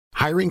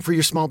Hiring for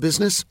your small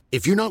business?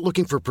 If you're not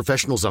looking for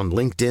professionals on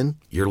LinkedIn,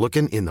 you're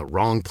looking in the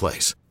wrong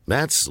place.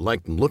 That's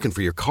like looking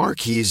for your car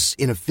keys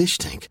in a fish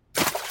tank.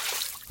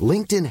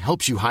 LinkedIn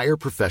helps you hire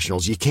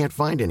professionals you can't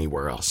find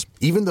anywhere else,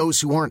 even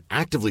those who aren't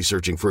actively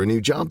searching for a new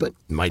job but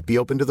might be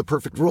open to the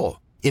perfect role.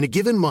 In a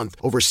given month,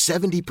 over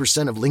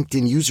 70% of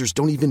LinkedIn users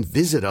don't even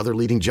visit other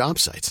leading job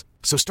sites.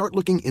 So start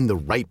looking in the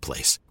right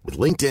place. With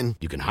LinkedIn,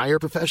 you can hire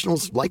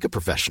professionals like a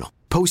professional.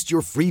 Post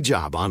your free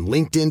job on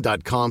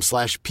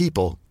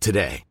linkedin.com/people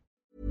today.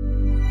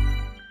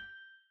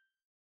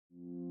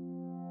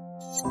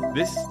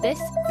 This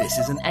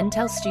is an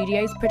Entell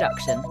Studios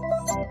production.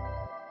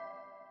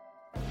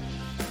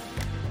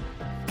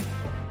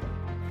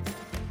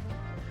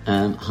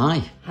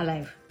 Hi.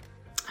 Hello.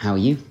 How are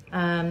you?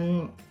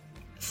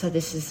 So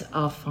this is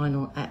our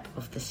final ep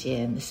of this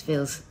year, and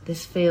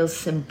this feels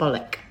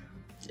symbolic.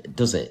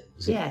 Does it?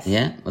 Yes.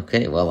 Yeah?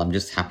 Okay, well, I'm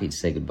just happy to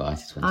say goodbye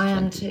to 2020. I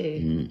am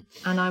too.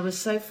 And I was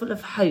so full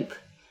of hope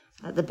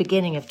at the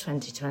beginning of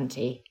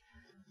 2020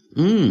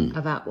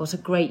 about what a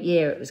great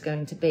year it was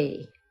going to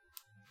be.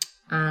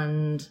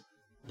 And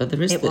but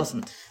it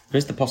wasn't. There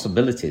is the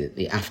possibility that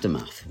the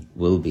aftermath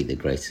will be the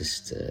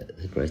greatest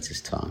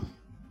time.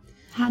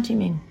 How do you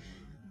mean?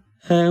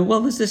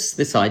 Well, there's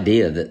this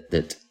idea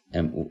that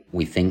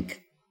we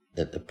think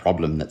that the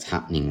problem that's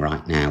happening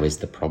right now is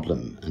the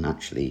problem, and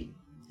actually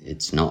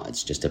it's not.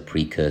 It's just a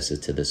precursor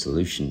to the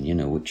solution,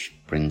 which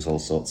brings all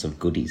sorts of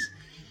goodies.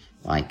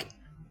 Like,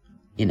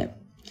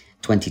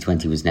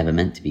 2020 was never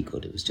meant to be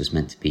good. It was just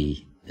meant to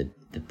be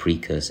the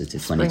precursor to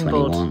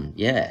 2021. Springboard.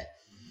 Yeah.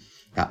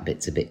 That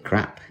bit's a bit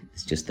crap.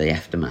 It's just the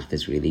aftermath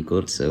is really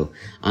good. So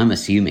I'm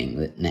assuming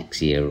that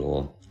next year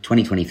or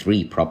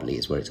 2023 probably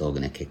is where it's all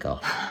going to kick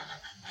off.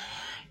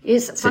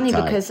 It's funny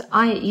because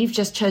you've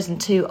just chosen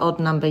 2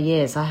 odd number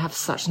years. I have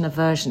such an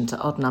aversion to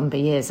odd number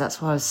years.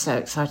 That's why I was so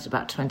excited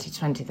about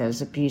 2020. There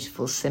was a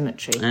beautiful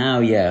symmetry. Oh,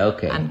 yeah,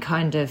 okay. And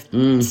kind of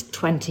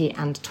 20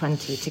 and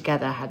 20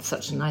 together had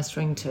such a nice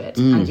ring to it.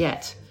 And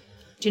yet,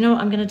 do you know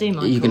what I'm going to do,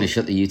 Michael? You're going to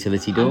shut the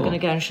utility door? I'm going to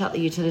go and shut the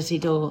utility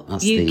door.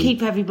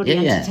 Keep everybody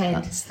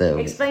entertained.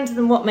 Explain to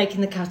them what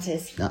Making the Cut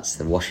is. That's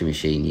the washing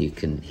machine you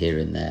can hear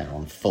in there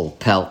on full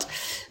pelt.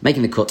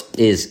 Making the Cut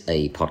is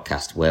a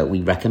podcast where we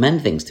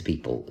recommend things to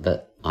people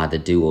that either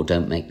do or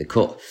don't make the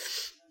cut.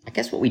 I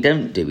guess what we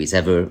don't do is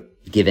ever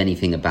give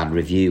anything a bad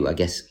review. I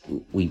guess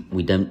we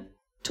don't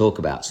talk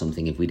about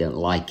something if we don't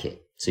like it.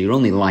 So you're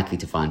only likely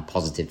to find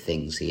positive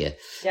things here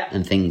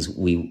and things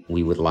we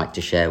would like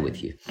to share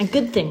with you. And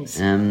good things.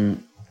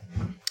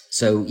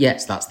 So,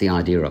 yes, that's the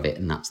idea of it,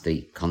 and that's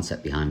the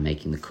concept behind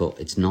Making the Cut.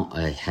 It's not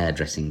a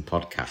hairdressing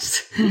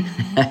podcast,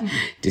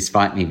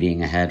 despite me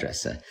being a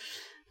hairdresser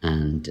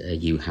and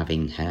you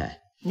having hair.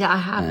 Yeah, I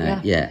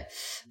have, Yeah.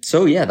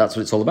 So, that's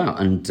what it's all about.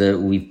 And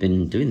we've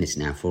been doing this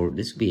now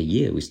this will be a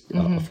year.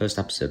 Our first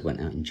episode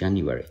went out in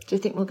January. Do you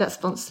think we'll get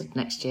sponsored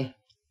next year?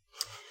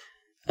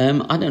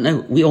 I don't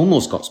know. We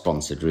almost got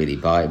sponsored, really,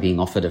 by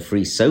being offered a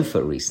free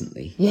sofa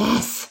recently.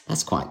 Yes.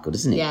 That's quite good,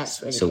 isn't it? Yeah, it's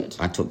really good.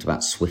 So I talked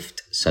about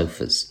Swift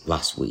sofas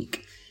last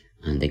week,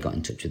 and they got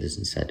in touch with us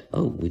and said,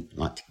 we'd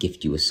like to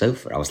gift you a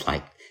sofa. I was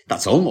like,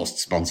 that's almost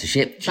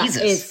sponsorship. Jesus.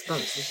 That is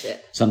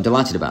sponsorship. So I'm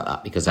delighted about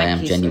that because I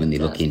am genuinely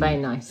looking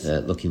very nice.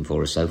 Looking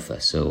for a sofa.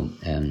 So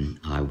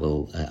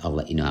I'll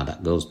let you know how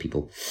that goes,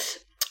 people.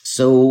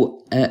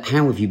 So,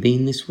 how have you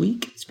been this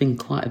week? It's been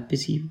quite a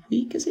busy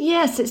week, is it?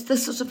 Yes, it's the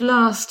sort of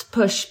last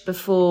push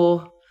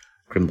before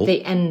Crimble.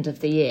 The end of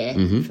the year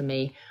for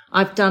me.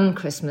 I've done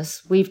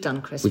Christmas. We've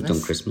done Christmas. We've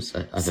done Christmas.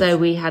 So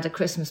we had a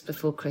Christmas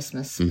before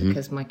Christmas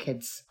because my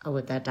kids are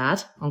with their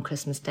dad on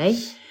Christmas Day.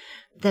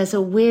 There's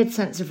a weird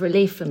sense of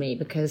relief for me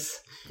because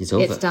it's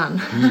over. It's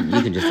done.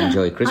 You can just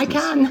enjoy Christmas. I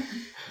can.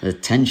 The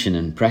tension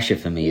and pressure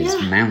for me is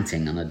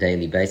mounting on a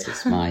daily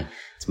basis.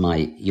 It's my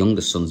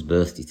youngest son's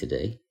birthday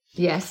today.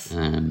 Yes.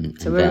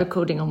 So we're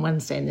recording on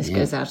Wednesday and this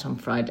goes out on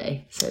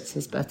Friday. So it's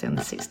his birthday on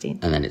the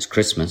 16th. And then it's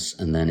Christmas.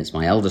 And then it's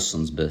my eldest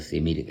son's birthday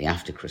immediately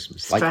after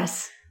Christmas.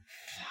 Stress.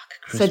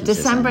 Christmas so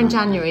December and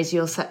January is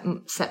your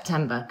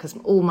September because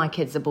all my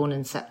kids are born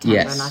in September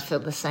and I feel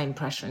the same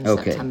pressure in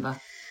September.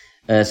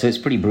 So it's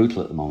pretty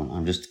brutal at the moment.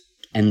 I'm just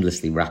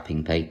endlessly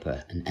wrapping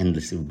paper and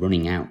endlessly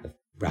running out of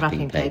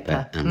wrapping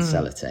paper and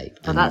sellotape.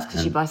 Well, that's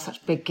because you buy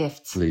such big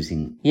gifts.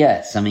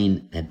 Yes, I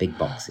mean, they're big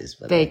boxes,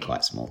 but they're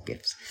quite small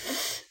gifts.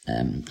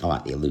 I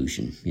like the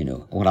illusion,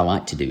 What I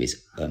like to do is,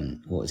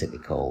 what is it they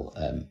call?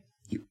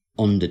 You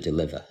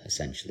under-deliver,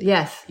 essentially.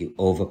 Yes. You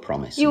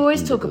over-promise. You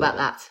always talk about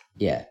that.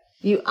 Yeah.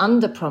 You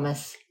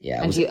under-promise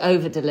and you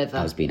over-deliver.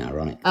 I was being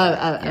ironic.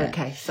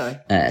 Okay, sorry.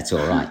 It's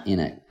all right,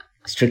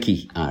 It's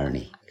tricky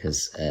irony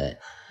because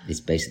it's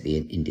basically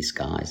in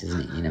disguise,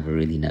 isn't it? You never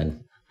really know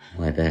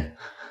whether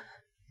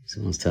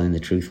someone's telling the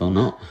truth or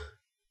not,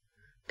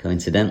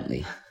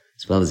 coincidentally,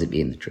 as well as it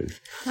being the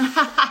truth.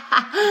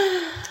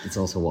 It's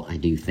also what I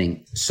do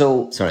think.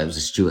 So, sorry, it was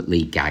a Stuart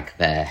Lee gag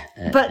there.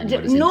 But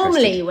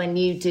normally when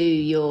you do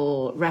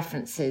your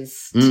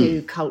references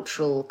to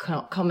cultural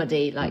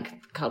comedy, like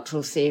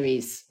cultural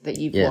series that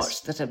you've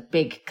watched that are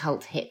big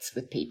cult hits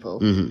with people,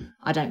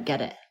 I don't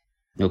get it.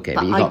 Okay,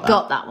 but I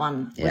got that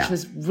one, which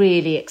was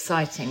really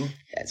exciting.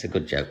 Yeah, it's a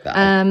good joke, that.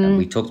 And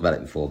we talked about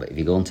it before, but if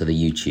you go onto the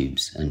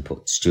YouTubes and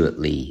put Stuart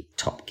Lee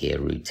Top Gear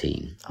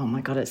routine... Oh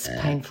my God, it's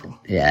painful.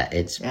 Yeah,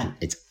 it's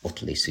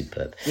utterly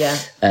superb. Yeah.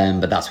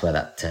 But that's where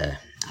that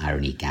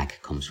irony gag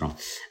comes from.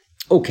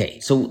 Okay,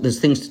 so there's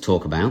things to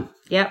talk about.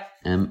 Yep.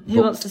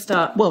 Who wants to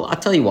start? Well, I'll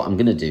tell you what I'm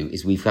going to do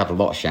is we've had a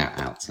lot of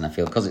shout-outs, and I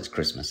feel because it's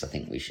Christmas, I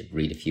think we should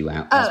read a few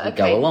out as we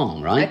go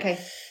along, right? Okay.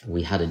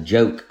 We had a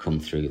joke come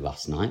through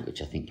last night,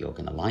 which I think you're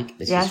going to like.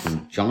 This is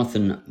from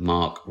Jonathan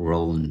Mark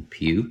Roland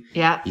Pugh.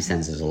 Yeah. He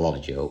sends us a lot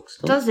of jokes.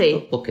 Does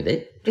he? Look at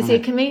it. Is he a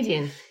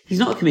comedian? He's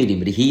not a comedian,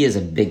 but he is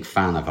a big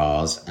fan of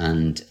ours,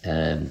 and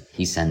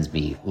he sends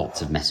me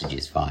lots of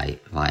messages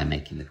via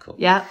Making the Cut.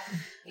 Yeah.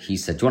 He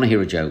said, do you want to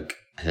hear a joke?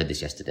 I heard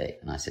this yesterday.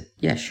 And I said,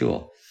 yeah,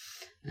 sure.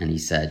 And he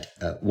said,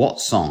 what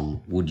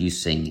song would you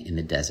sing in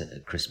the desert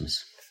at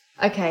Christmas?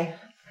 Okay.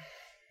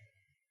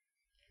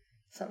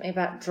 Something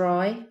about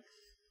dry?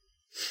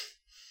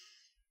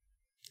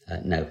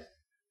 No.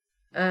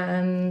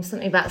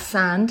 Something about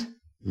sand?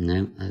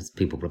 No, there's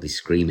people probably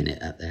screaming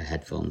it at their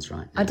headphones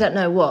right now. I don't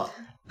know what.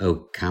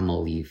 Oh,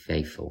 Camel, you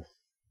faithful.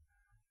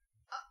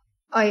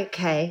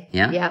 Okay.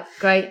 Yeah? Yeah,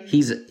 great.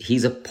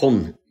 He's a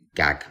pun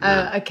gag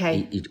man. Oh,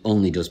 okay. He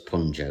only does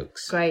pun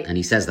jokes. Great. And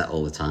he says that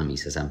all the time. He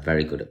says, I'm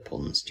very good at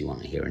puns. Do you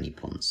want to hear any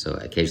puns? So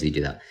I occasionally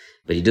do that.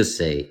 But he does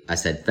say, I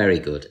said, very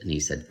good. And he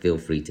said, feel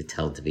free to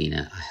tell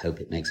Davina, I hope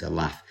it makes her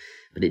laugh.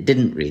 But it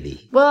didn't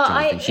really. Well,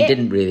 Jonathan. She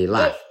didn't really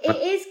laugh. It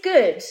is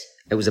good.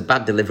 It was a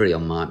bad delivery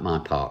on my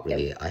part,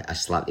 really. Yep. I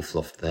slightly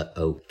fluffed the,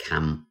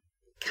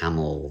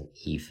 camel,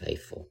 ye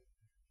faithful.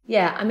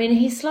 Yeah, I mean,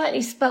 he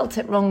slightly spelt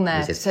it wrong there.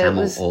 He says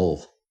camel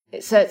all.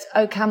 So it's,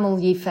 oh, camel,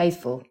 ye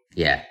faithful.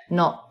 Yeah.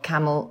 Not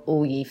camel,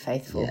 all ye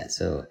faithful. Yeah,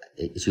 so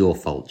it's your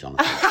fault,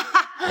 Jonathan.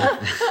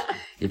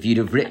 If you'd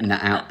have written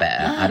that out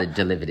better, I'd have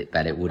delivered it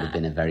better. It would have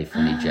been a very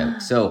funny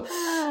joke. So,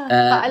 but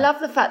I love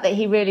the fact that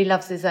he really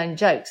loves his own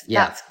jokes.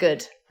 Yeah. That's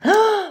good.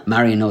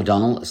 Marion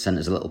O'Donnell sent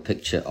us a little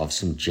picture of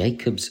some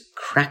Jacob's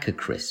Cracker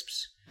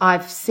Crisps.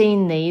 I've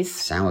seen these.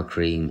 Sour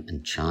cream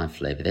and chive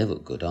flavour. They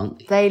look good, aren't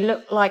they? They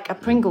look like a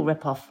Pringle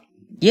rip-off.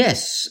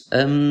 Yes. So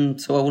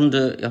I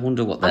wonder what they're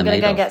made of. I'm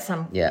going to go get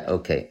some. Yeah,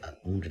 okay. I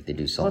wonder if they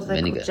do salt and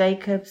vinegar. Called?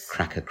 Jacob's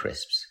Cracker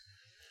Crisps.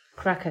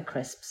 Cracker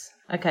Crisps.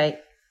 Okay.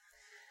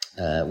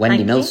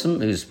 Wendy Milsom,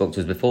 who spoke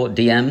to us before,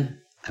 DM.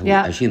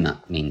 I assume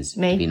that means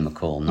me. Davina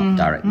McCall, not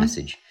direct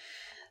message.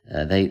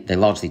 They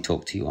largely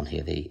talk to you on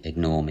here. They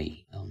ignore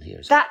me on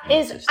here. That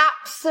is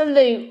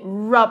absolute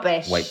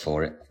rubbish. Wait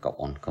for it. I've got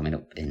one coming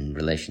up in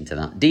relation to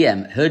that.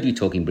 DM, heard you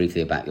talking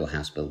briefly about your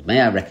house build.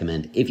 May I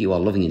recommend, if you are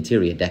loving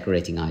interior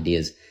decorating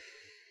ideas,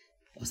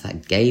 what's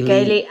that?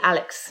 Gaily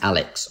Alex.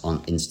 Alex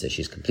on Insta.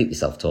 She's completely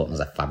self-taught and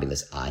has a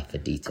fabulous eye for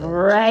detail.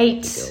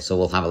 Great. So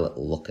we'll have a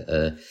little look at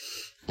her.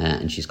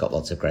 And she's got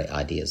lots of great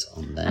ideas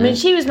on there. I mean,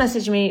 she was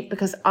messaging me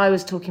because I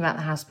was talking about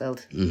the house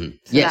build. Mm-hmm.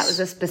 So that was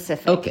a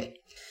specific. Okay.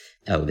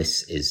 Oh,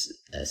 this is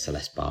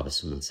Celeste Barber.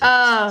 Someone said.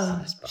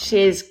 Oh,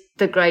 she's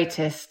the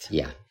greatest.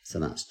 Yeah. So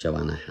that's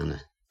Joanna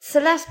Hanna.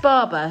 Celeste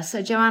Barber.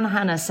 So Joanna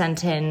Hanna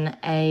sent in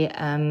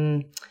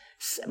a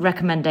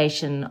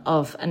recommendation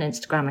of an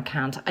Instagram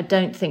account. I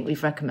don't think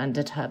we've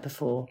recommended her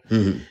before.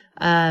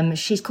 Mm-hmm.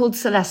 She's called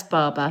Celeste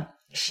Barber.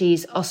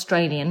 She's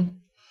Australian.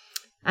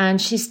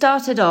 And she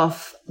started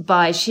off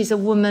she's a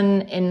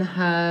woman in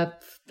her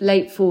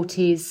late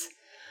 40s,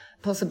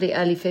 possibly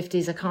early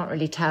 50s, I can't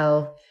really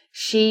tell.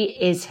 She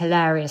is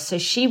hilarious. So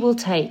she will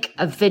take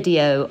a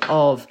video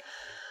of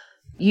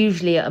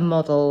usually a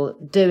model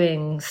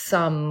doing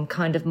some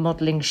kind of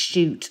modelling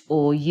shoot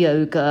or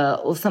yoga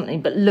or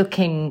something, but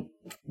looking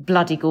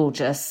bloody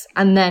gorgeous.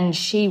 And then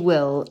she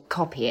will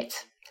copy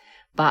it,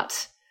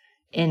 but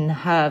in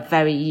her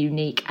very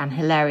unique and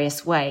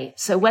hilarious way.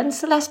 So when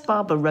Celeste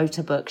Barber wrote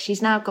a book,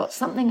 she's now got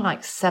something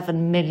like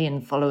 7 million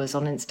followers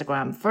on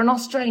Instagram. For an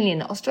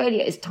Australian,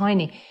 Australia is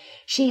tiny.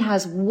 She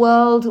has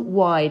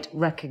worldwide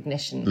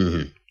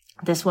recognition,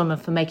 this woman,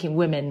 for making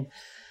women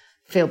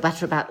feel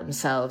better about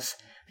themselves.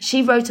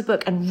 She wrote a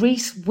book and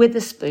Reese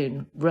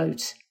Witherspoon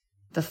wrote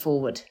the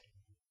foreword.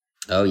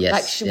 Oh,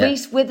 yes.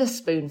 Reese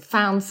Witherspoon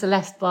found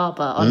Celeste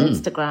Barber on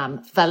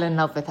Instagram, fell in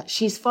love with her.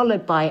 She's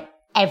followed by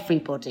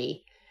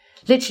everybody.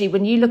 Literally,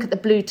 when you look at the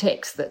blue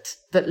ticks that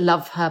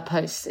love her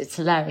posts, it's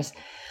hilarious.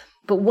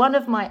 But one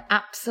of my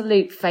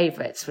absolute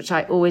favourites, which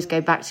I always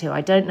go back to,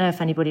 I don't know if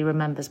anybody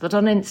remembers, but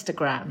on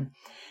Instagram,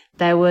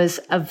 there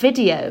was a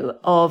video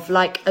of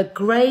like a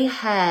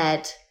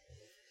grey-haired,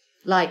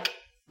 like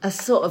a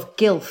sort of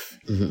gilf.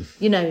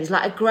 Mm-hmm. You know, he's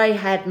like a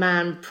grey-haired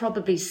man,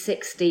 probably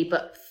 60,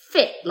 but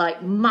fit,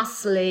 like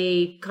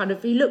muscly, kind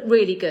of, he looked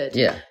really good.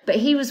 Yeah. But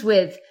he was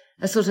with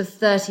a sort of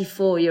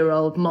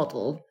 34-year-old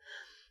model.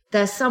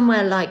 They're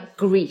somewhere like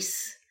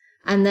Greece,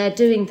 and they're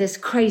doing this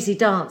crazy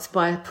dance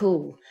by a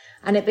pool.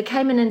 And it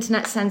became an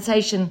internet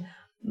sensation,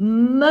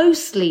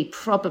 mostly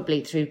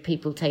probably through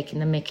people taking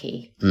the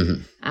mickey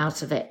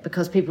out of it,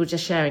 because people were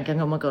just sharing,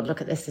 going, oh my God,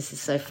 look at this is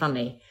so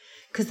funny.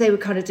 Because they were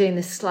kind of doing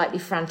this slightly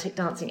frantic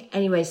dancing.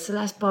 Anyway,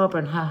 Celeste Barber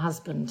and her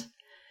husband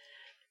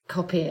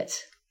copy it.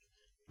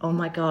 Oh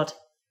my God.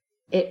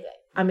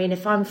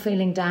 If I'm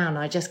feeling down,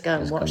 I just go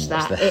and watch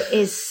that. It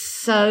is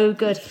so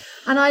good.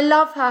 And I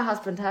love her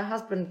husband. Her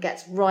husband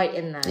gets right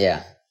in there.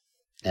 Yeah.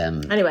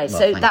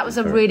 So that was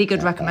a really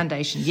good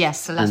recommendation.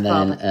 Yes, Celeste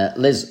Barber. And then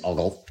Liz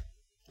Ogle.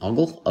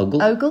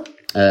 Ogle?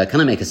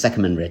 Can I make a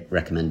second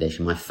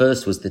recommendation? My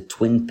first was the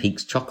Twin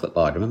Peaks chocolate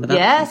bar. Do you remember that?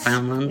 Yes.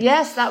 From Poundland?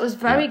 Yes, that was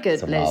very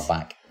good, a Liz. while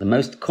back. The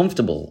most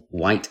comfortable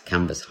white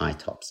canvas high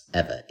tops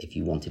ever if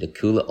you wanted a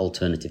cooler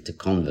alternative to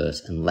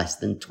Converse and less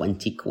than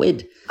 20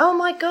 quid. Oh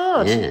my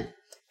God. Yeah.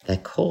 They're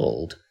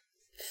called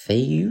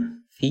Feiyu.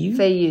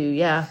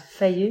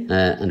 Feiyu.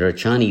 And are a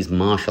Chinese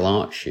martial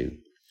arts shoe.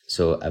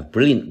 So have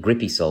brilliant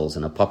grippy soles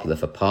and are popular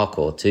for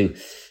parkour too.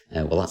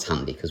 Well, that's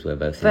handy because we're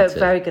both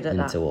very good at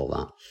into all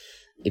that.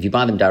 If you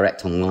buy them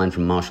direct online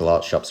from martial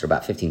arts shops, they're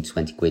about 15 to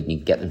 20 quid, and you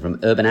can get them from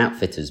Urban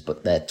Outfitters,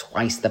 but they're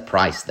twice the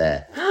price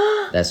there.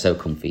 They're so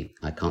comfy.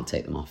 I can't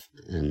take them off,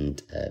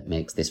 and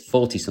makes this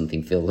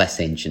 40-something feel less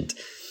ancient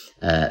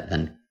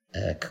than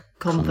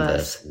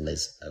Converse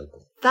Liz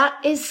Ogle.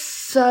 That is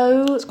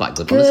so it's quite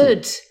good. One, isn't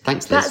it?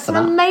 Thanks, Liz. That's an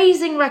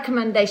amazing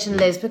recommendation,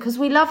 Liz, because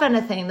we love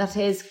anything that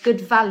is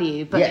good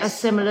value, but a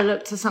similar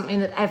look to something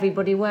that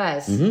everybody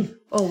wears. Mm-hmm.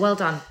 Oh, well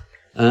done.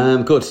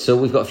 Good. So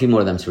we've got a few more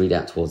of them to read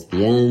out towards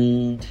the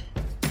end.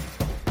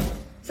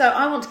 So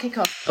I want to kick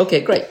off. Okay,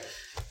 great.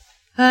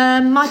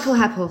 Michael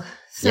Heppel.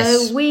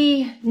 So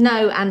we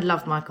know and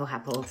love Michael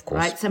Heppel, of course.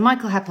 Right? So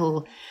Michael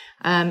Heppel,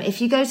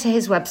 if you go to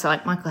his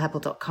website,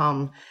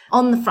 michaelheppel.com,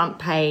 on the front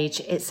page,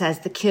 it says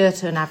The Cure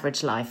to an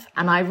Average Life.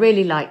 And I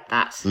really like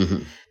that.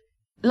 Mm-hmm.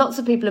 Lots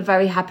of people are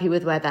very happy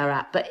with where they're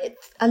at, but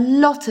a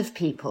lot of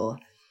people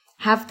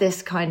have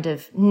this kind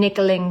of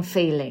niggling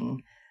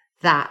feeling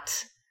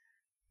that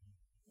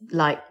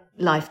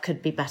life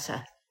could be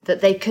better,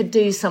 that they could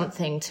do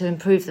something to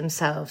improve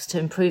themselves, to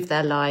improve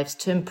their lives,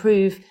 to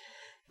improve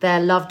their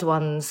loved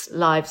ones'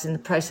 lives in the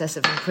process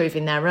of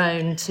improving their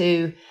own,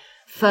 to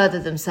further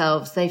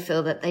themselves. They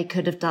feel that they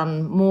could have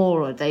done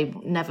more, or they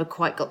never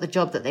quite got the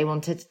job that they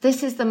wanted.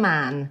 This is the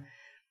man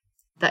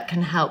that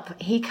can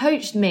help. He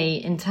coached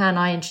me. In turn,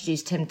 I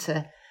introduced him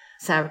to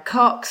Sarah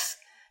Cox.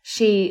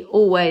 She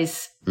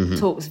always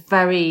talks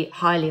very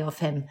highly of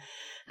him.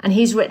 And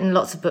he's written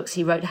lots of books.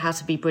 He wrote How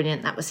to Be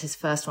Brilliant. That was his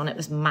first one. It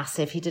was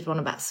massive. He did one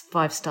about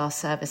 5-star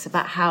service,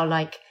 about how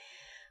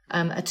a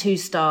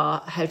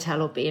 2-star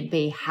hotel or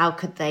B&B, how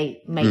could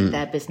they make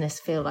their business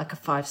feel like a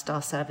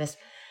 5-star service?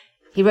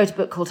 He wrote a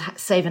book called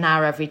Save an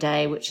Hour Every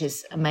Day, which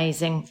is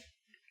amazing.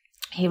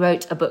 He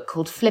wrote a book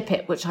called Flip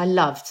It, which I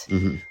loved,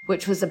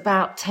 which was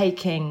about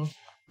taking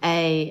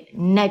a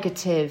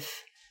negative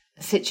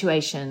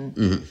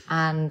situation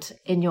and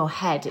in your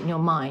head, in your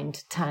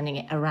mind, turning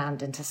it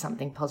around into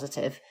something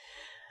positive,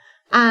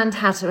 and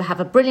how to have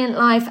a brilliant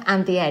life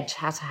and the edge,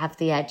 how to have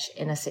the edge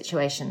in a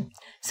situation.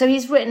 So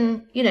he's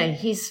written,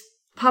 he's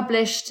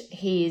published,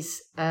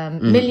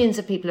 millions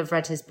of people have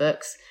read his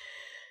books.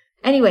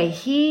 Anyway,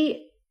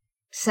 he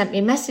sent me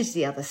a message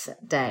the other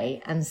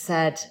day and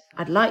said,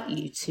 I'd like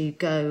you to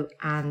go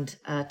and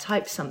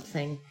type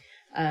something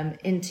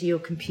into your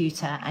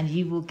computer and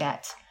you will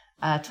get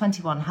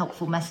 21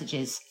 helpful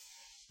messages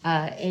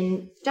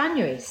in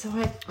January. So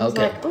I was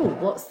like, oh,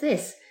 what's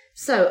this?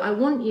 So I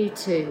want you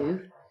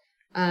to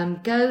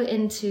go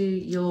into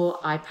your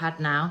iPad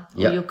now,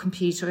 or your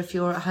computer if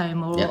you're at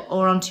home,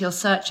 or onto your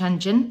search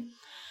engine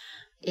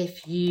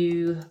if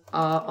you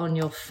are on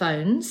your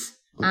phones.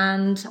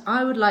 And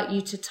I would like you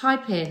to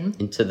type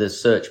into the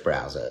search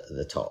browser at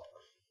the top.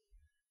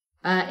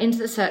 Into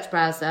the search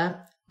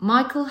browser,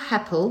 Michael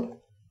Heppel,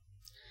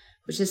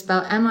 which is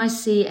spelled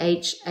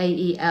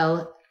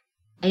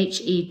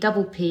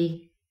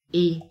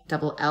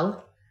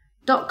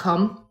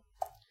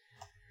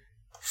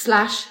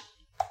MichaelHeppel.com/SMS.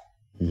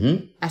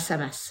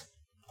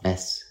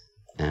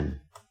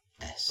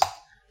 SMS.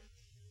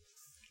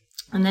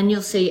 And then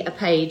you'll see a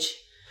page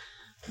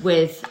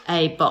with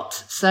a bot.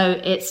 So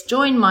it's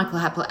join Michael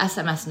Heppel,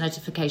 SMS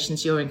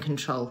notifications, you're in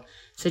control.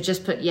 So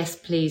just put yes,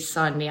 please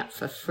sign me up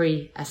for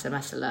free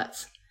SMS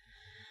alerts.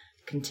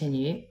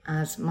 Continue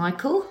as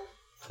Michael.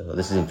 So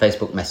this is in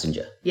Facebook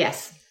Messenger.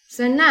 Yes.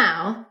 So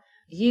now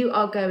you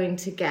are going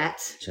to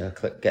get... Shall I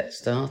click get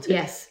started?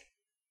 Yes.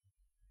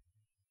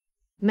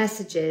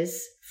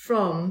 Messages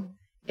from...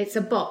 It's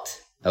a bot.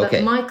 Okay.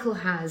 That Michael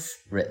has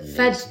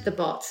fed the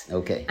bot.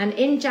 Okay. And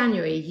in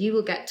January, you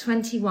will get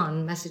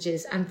 21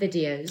 messages and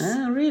videos.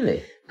 Ah,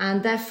 really?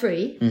 And they're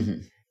free.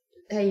 Mm-hmm.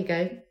 There you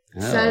go.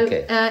 Oh, so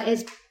okay.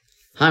 It's...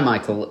 Hi,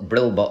 Michael.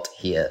 Brillbot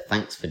here.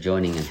 Thanks for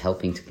joining and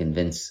helping to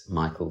convince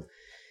Michael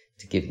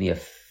to give me a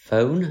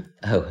phone.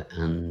 Oh,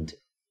 and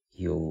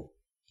you'll...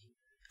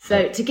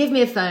 So to give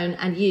me a phone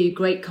and you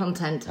great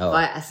content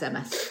via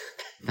SMS.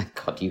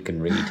 Thank God you can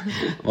read.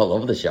 I'm all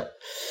over the shop.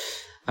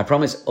 I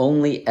promise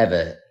only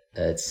ever...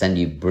 to send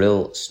you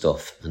Brill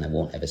stuff and I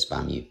won't ever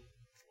spam you.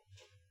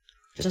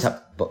 Just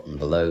tap the button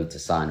below to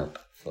sign up.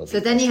 So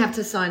then you have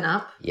to sign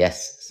up.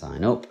 Yes,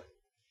 sign up.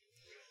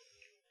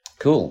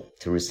 Cool.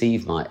 To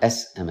receive my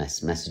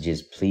SMS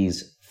messages,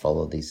 please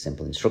follow these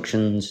simple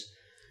instructions.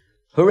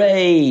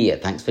 Hooray!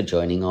 Thanks for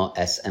joining our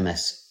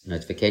SMS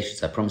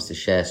notifications. I promised to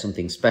share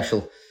something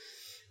special,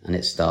 and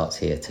it starts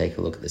here. Take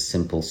a look at the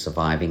simple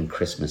surviving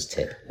Christmas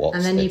tip. What's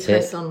and then the you tip?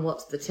 press on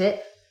what's the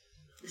tip.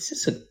 This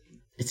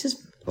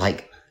is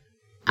like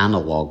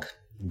analog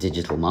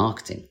digital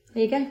marketing.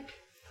 There you go.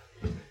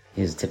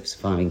 Here's a tip for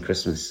surviving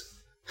Christmas.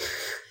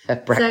 So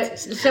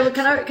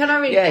can I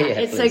read Yeah, that? yeah,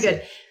 It's please, so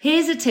good. yeah.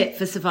 Here's a tip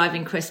for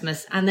surviving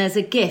Christmas, and there's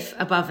a GIF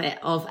above it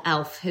of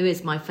Elf, who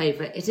is my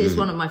favourite. It is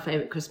one of my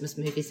favourite Christmas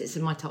movies. It's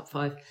in my top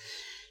 5.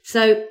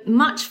 So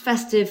much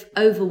festive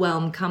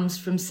overwhelm comes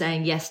from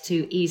saying yes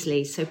too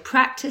easily. So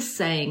practice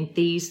saying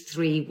these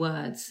 3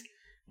 words.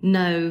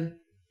 No,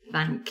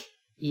 thank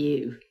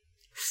you.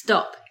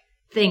 Stop,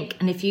 think,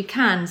 and if you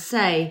can,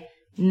 say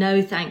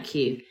no, thank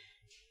you.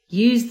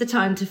 Use the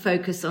time to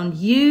focus on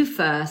you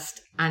first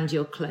and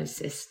your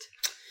closest.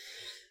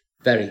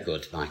 Very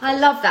good, Michael. I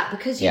love that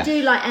because you Yeah.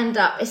 do end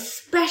up,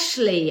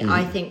 especially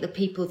I think the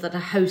people that are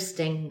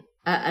hosting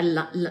a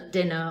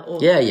dinner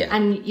or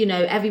and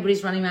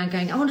everybody's running around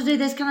going, I want to do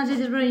this, can I do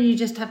this? And you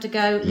just have to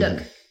go,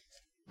 look,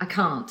 I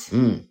can't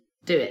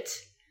do it.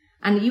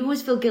 And you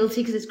always feel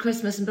guilty because it's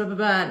Christmas and blah, blah,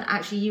 blah. And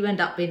actually you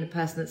end up being the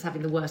person that's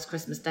having the worst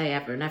Christmas day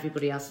ever and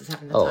everybody else is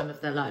having the time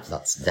of their lives.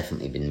 That's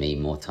definitely been me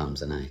more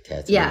times than I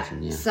care to Yeah.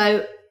 mention.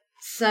 Yeah.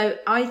 So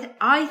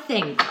I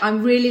think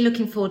I'm really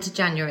looking forward to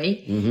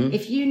January.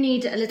 If you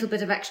need a little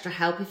bit of extra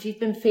help, if you've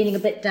been feeling a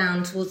bit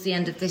down towards the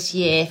end of this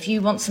year, if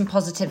you want some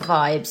positive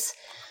vibes,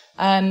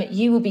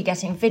 you will be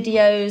getting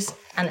videos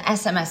and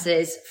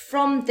SMSs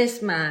from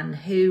this man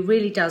who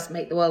really does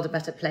make the world a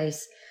better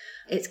place.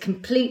 It's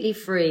completely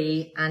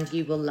free and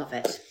you will love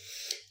it.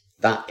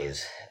 That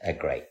is a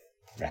great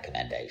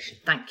recommendation.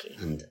 Thank you.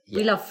 And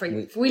we love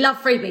freebies. We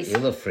love freebies. You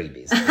love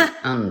freebies.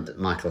 And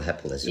Michael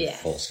Heppel is a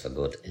Yes. force for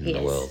good in He the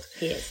is. world.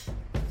 He is.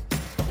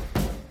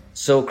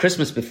 So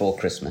Christmas before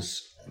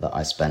Christmas that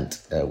I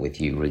spent with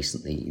you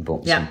recently, you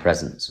bought me some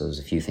presents. So there's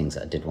a few things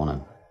that I did want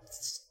to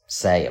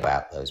say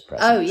about those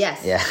presents. Oh,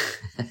 yes. Yeah.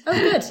 Oh,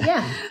 good.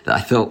 Yeah. That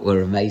I thought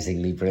were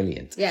amazingly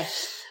brilliant.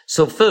 Yes.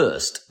 So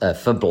first,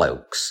 for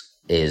blokes,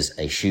 is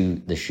the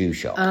shoe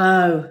shop.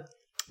 Oh.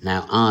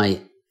 Now,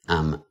 I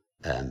am,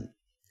 what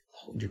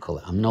would you call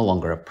it? I'm no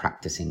longer a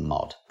practicing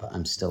mod, but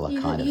I'm still a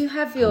mod.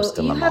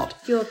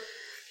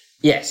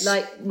 Yes.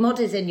 Mod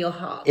is in your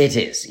heart. It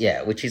is,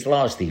 yeah, which is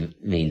largely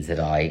means that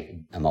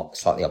I am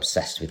slightly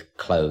obsessed with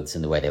clothes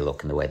and the way they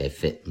look and the way they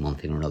fit and one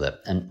thing or another.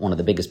 And one of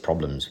the biggest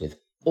problems with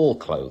all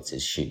clothes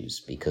is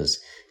shoes, because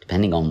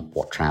depending on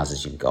what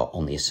trousers you've got,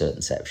 only a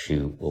certain set of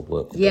shoe will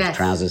work with those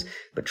trousers.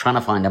 But trying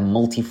to find a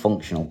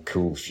multifunctional,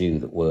 cool shoe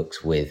that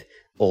works with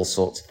all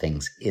sorts of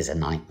things is a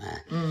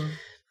nightmare.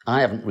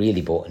 I haven't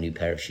really bought a new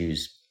pair of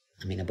shoes.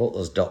 I mean, I bought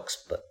those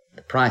Docs, but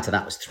prior to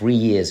that was 3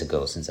 years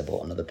ago since I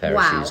bought another pair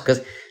of shoes.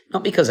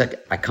 Not because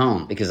I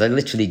can't, because I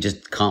literally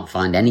just can't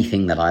find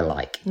anything that I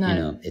like. No. You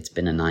know, it's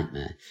been a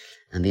nightmare.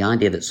 And the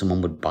idea that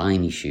someone would buy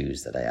me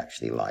shoes that I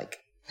actually like,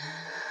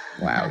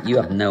 wow, you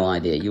have no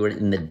idea. You were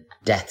in the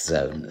death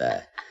zone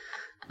there.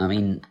 I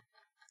mean,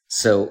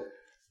 so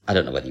I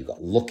don't know whether you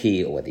got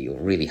lucky or whether you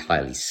were really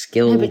highly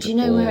skilled. No, but do you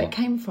know where it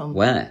came from?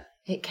 Where?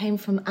 It came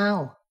from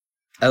Al.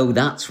 Oh,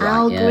 that's right.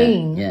 Al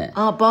Green, yeah.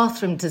 our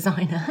bathroom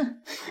designer.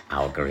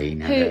 Al Green.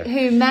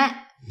 who met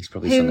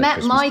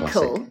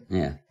Michael. Classic.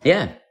 Yeah.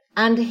 Yeah.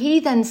 And he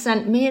then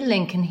sent me a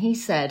link and he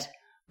said,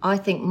 I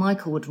think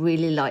Michael would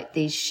really like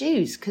these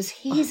shoes because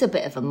he's a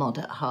bit of a mod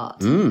at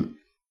heart.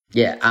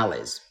 Yeah, Al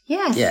is.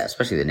 Yes. Yeah,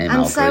 especially the name And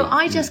Al so Green.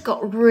 I just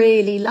got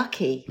really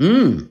lucky.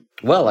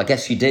 Well, I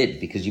guess you did,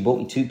 because you bought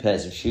me 2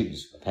 pairs of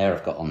shoes. A pair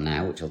I've got on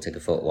now, which I'll take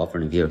a photo of.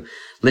 And if you're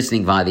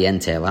listening via the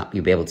Entail app,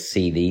 you'll be able to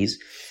see these.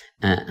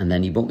 And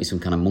then you bought me some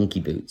kind of monkey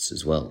boots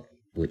as well,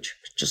 which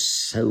was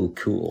just so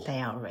cool.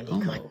 They are really Oh,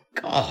 cool. my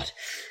God.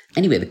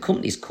 Anyway, the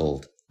company's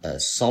called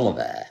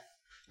Solivere,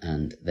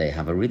 and they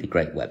have a really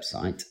great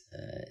website.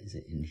 Is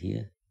it in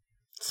here?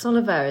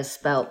 Solivere is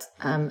spelt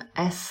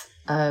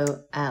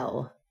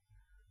S-O-L.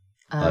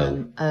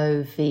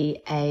 O-V-A-I-R.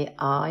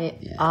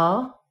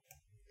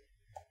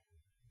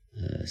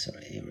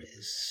 Sorry, here it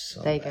is.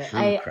 There you go.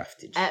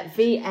 Handcrafted.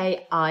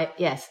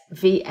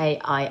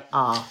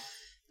 V-A-I-R.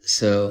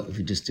 So if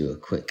we just do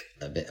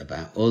a bit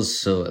about us.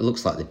 So it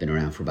looks like they've been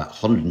around for about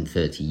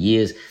 130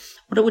 years.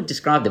 What I would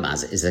describe them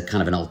as is a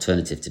kind of an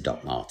alternative to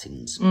Doc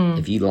Martens.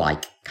 If you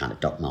like kind of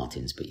Doc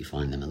Martens, but you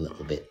find them a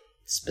little bit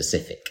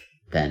specific,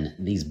 then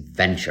these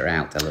venture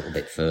out a little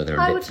bit further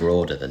and a bit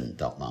broader than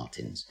Doc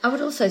Martens. I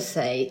would also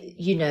say,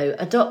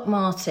 a Doc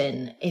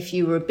Marten, if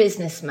you were a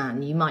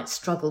businessman, you might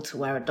struggle to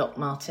wear a Doc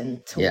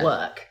Marten to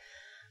work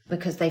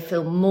because they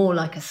feel more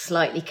like a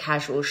slightly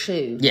casual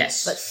shoe.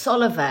 Yes. But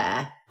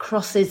Solivere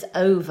crosses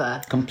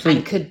over completely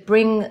and could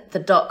bring the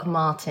Doc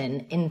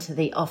Marten into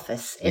the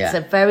office. It's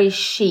a very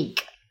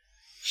chic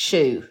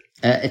shoe.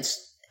 They're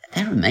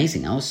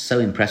amazing. I was so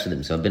impressed with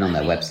them. So I've been on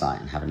their website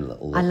and having a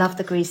little look. I love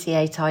the greasy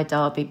 8-eye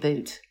Derby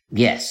boot.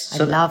 Yes.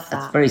 So I love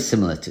that. That's very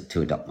similar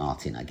to a Doc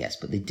Martin, I guess,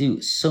 but they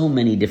do so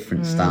many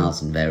different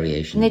styles and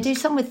variations. And they do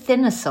some with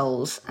thinner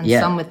soles and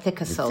some with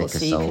thicker soles,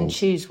 so you can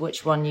choose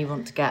which one you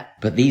want to get.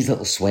 But these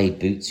little suede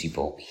boots you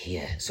bought me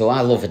here. So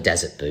I love a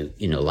desert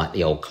boot, like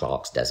the old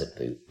Clarks desert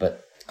boot,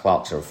 but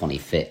Clarks are a funny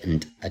fit,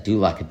 and I do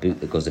like a boot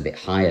that goes a bit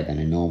higher than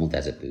a normal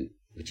desert boot,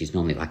 which is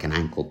normally like an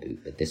ankle boot,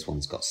 but this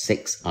one's got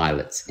 6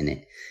 eyelets in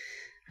it.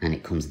 And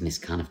it comes in this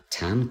kind of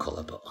tan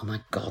colour, but oh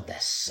my God, they're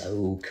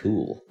so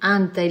cool.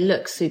 And they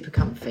look super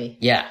comfy.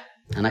 Yeah.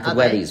 And I could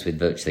wear these with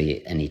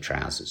virtually any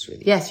trousers,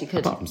 really. Yes, you could.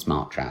 Apart from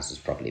smart trousers,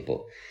 probably.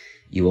 But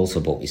you also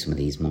bought me some of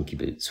these monkey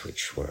boots,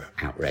 which were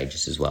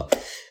outrageous as well.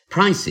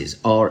 Prices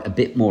are a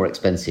bit more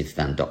expensive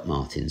than Doc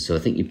Martens. So I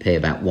think you pay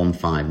about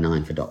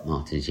 $159 for Doc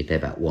Martens. You pay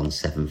about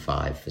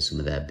 $175 for some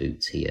of their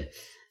boots here.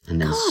 And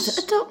then God,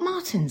 a Doc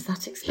Martens,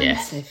 that's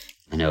expensive.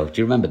 Yeah. I know.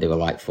 Do you remember they were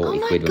like 40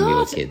 quid when we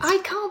were kids? I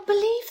can't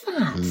believe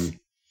that.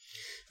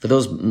 For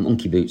those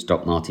monkey boots,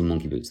 Doc Marten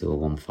monkey boots, they were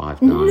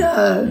 $159.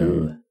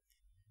 No.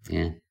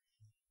 Yeah.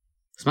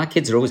 Because my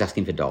kids are always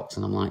asking for Docs,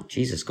 and I'm like,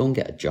 Jesus, go and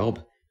get a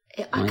job.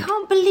 I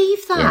can't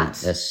believe that. Yeah,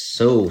 they're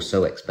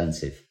so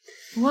expensive.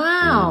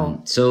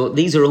 Wow. So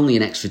these are only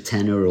an extra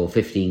 10 or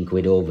 15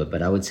 quid over,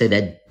 but I would say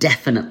they're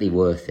definitely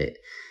worth it.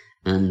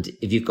 And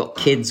if you've got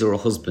kids or a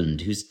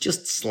husband who's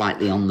just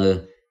slightly on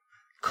the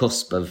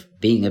cusp of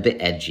being a bit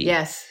edgy,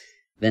 yes,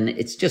 then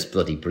it's just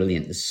bloody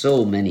brilliant. There's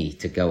so many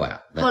to go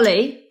at.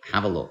 Holly,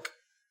 have a look.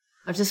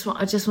 I just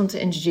want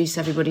to introduce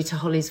everybody to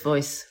Holly's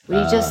voice.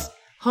 Will you just...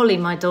 Holly,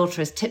 my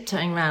daughter, is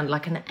tiptoeing around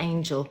like an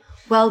angel.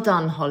 Well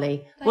done,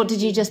 Holly. What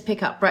did you just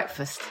pick up?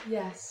 Breakfast?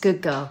 Yes.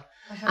 Good girl.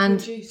 I have your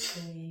juice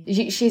for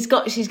you. She's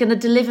going to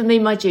deliver me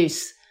my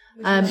juice.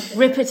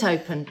 Rip it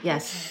open.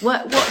 Yes.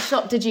 What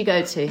shop did you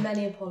go to?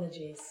 Many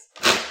apologies.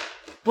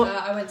 What?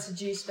 I went to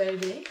Juice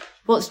Baby.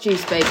 What's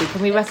Juice Baby?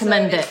 Can we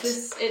recommend it?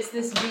 It's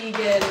this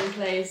vegan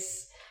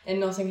place in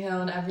Notting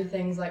Hill, and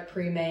everything's like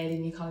pre-made,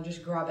 and you kind of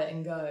just grab it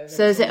and go.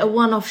 So is it a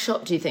one-off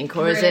shop, do you think,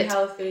 or really is it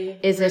healthy?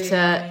 Is really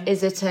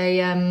it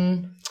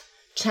a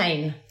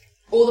chain?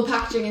 All the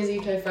packaging is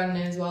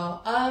eco-friendly as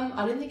well.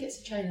 I don't think it's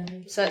a chain. I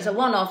think it's a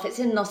one-off. It's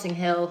in Notting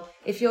Hill.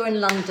 If you're in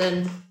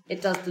London,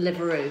 it does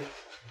Deliveroo.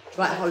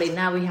 Right, Holly,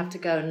 now we have to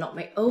go and not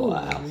make... Oh,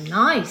 wow.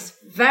 Nice.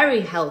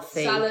 Very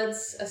healthy.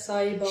 Salads,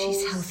 acai bowls.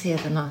 She's healthier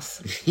than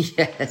us.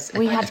 Yes.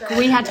 We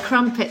had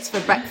crumpets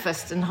for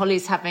breakfast, and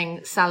Holly's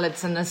having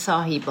salads and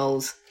acai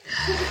bowls.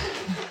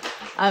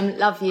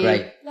 Love you.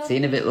 Great. See you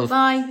in a bit, love.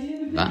 Bye.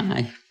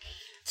 Bye.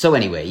 So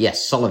anyway,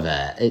 yes,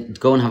 Solivere.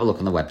 Go and have a look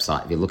on the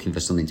website if you're looking for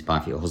something to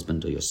buy for your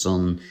husband or your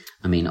son.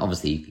 I mean,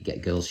 obviously, you could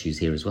get girls' shoes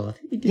here as well. I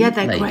think we do. Yeah,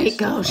 they're great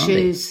girl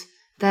shoes.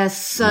 They're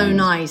so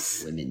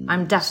nice. Women's.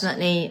 I'm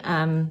definitely,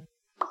 in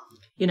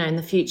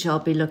the future I'll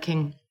be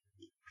looking.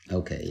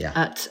 Okay, yeah.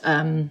 At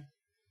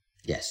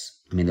yes,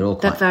 I mean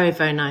they're very,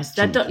 very nice.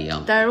 Chunky,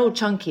 they're all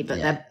chunky,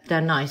 but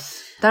they're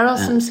nice. There are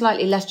some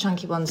slightly less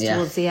chunky ones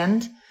towards the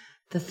end,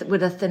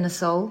 with a thinner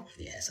sole.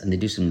 Yes, and they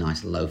do some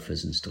nice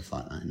loafers and stuff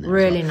like that in there.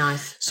 Really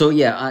nice. So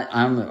yeah,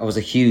 I was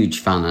a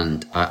huge fan,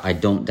 and I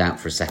don't doubt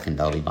for a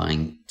second I'll be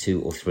buying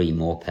 2 or 3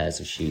 more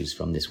pairs of shoes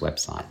from this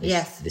website.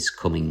 This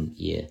coming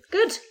year.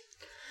 Good.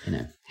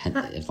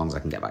 As long as I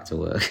can get back to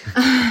work.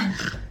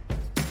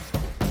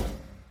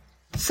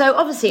 So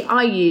obviously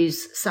I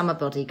use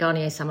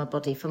Garnier Summer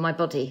Body for my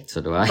body.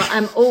 So do I. But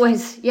I'm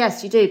always,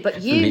 yes, you do.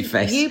 But you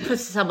put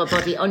Summer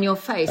Body on your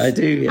face. I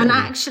do, yeah. And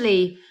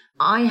actually,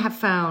 I have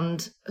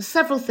found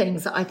several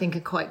things that I think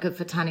are quite good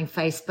for tanning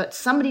face. But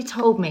somebody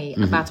told me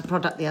about a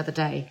product the other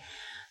day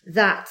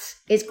that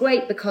is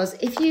great because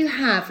if you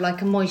have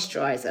like a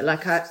moisturizer,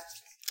 like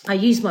I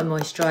use my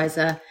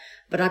moisturizer,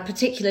 but I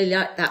particularly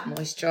like that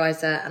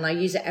moisturizer and I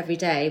use it every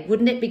day.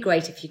 Wouldn't it be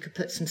great if you could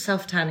put some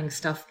self-tanning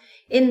stuff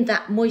in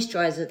that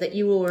moisturizer that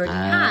you already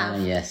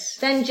have? Yes.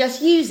 Then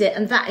just use it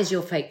and that is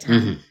your fake tan.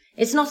 Mm-hmm.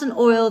 It's not an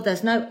oil.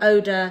 There's no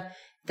odor.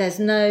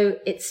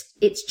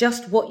 It's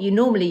just what you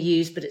normally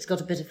use, but it's got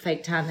a bit of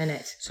fake tan in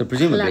it. So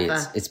presumably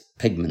it's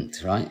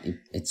pigment, right?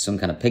 It's some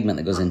kind of pigment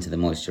that goes into the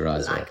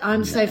moisturizer.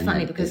 I'm so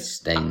funny because it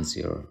stains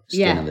your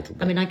skin a little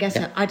bit. I mean, I guess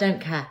I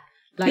don't care.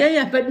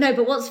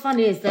 But what's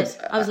funny is that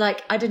I was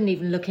like, I didn't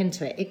even look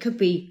into it. It could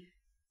be...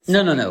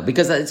 No,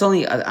 because it's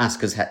only asked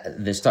because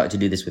they've started to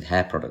do this with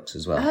hair products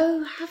as well.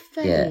 Oh, have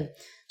they? Yeah.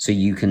 So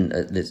you can,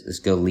 this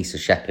girl, Lisa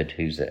Shepherd,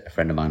 who's a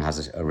friend of mine,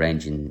 has a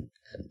range in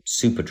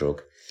Superdrug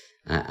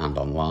and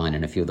online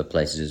and a few other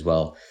places as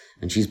well.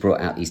 And she's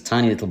brought out these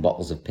tiny little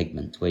bottles of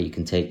pigment where you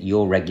can take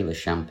your regular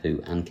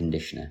shampoo and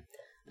conditioner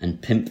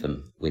and pimp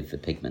them with the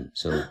pigment.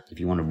 So if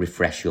you want to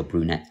refresh your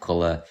brunette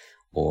colour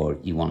or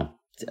you want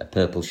a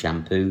purple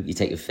shampoo, you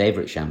take your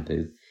favourite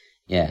shampoo,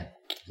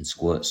 and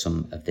squirt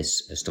some of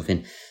this stuff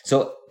in.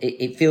 So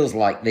it feels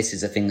like this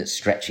is a thing that's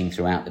stretching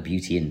throughout the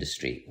beauty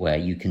industry where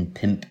you can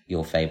pimp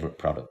your favourite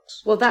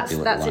products. Well, that's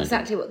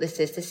exactly what this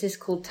is. This is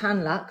called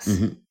Tanlux.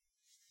 Mm-hmm.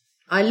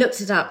 I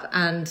looked it up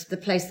and the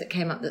place that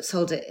came up that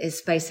sold it is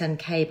Space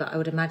NK, but I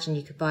would imagine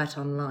you could buy it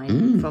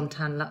online from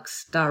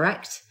Tanlux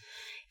Direct.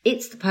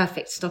 It's the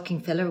perfect stocking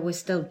filler. We're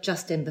still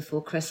just in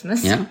before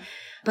Christmas. Yeah.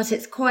 but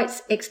it's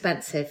quite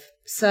expensive.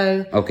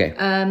 So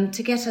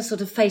to get a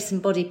sort of face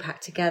and body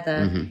pack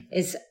together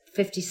is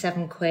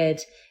 57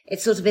 quid.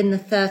 It's sort of in the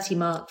 30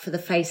 mark for the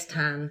face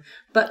tan.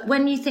 But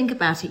when you think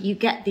about it, you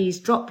get these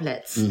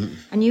droplets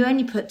and you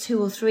only put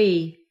 2 or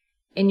 3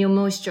 in your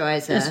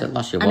moisturiser. Yes, it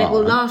lasts you a and while, it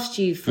will right? last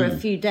you for a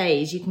few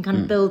days. You can kind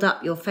of build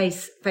up your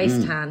face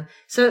tan.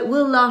 So it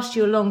will last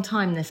you a long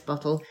time, this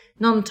bottle.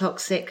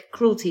 Non-toxic,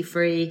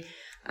 cruelty-free.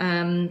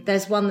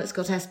 There's one that's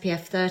got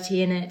SPF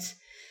 30 in it.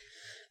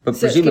 But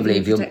So it's presumably,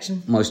 giving if you your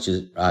protection.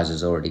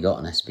 moisturizer's already got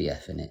an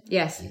SPF in it,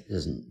 Yes. it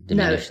doesn't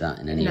diminish that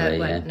in any No, way. it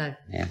won't, no.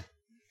 Yeah.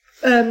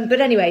 But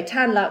anyway,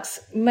 Tan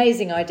Luxe,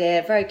 amazing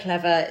idea, very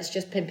clever. It's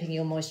just pimping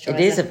your moisturiser. It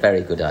is a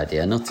very good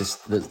idea. I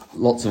noticed there's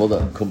lots of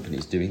other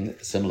companies doing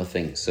similar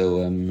things.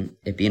 So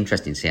it'd be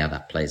interesting to see how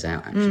that plays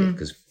out, actually,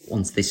 because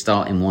once they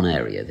start in one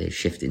area, they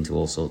shift into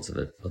all sorts of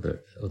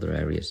other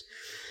areas.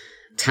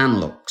 Tan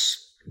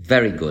Luxe,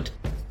 very good.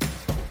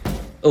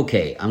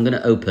 Okay, I'm going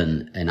to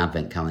open an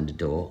advent calendar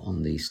door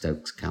on the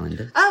Stokes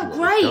calendar. Oh,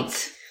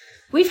 great.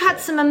 We've had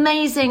some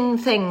amazing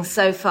things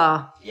so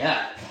far.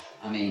 Yeah,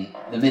 I mean,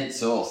 the mint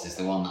sauce is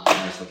the one that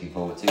I'm most looking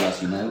forward to.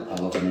 As you know, I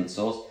love the mint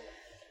sauce.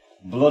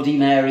 Bloody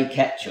Mary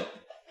ketchup.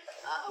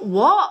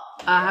 What?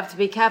 I have to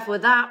be careful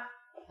with that.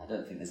 I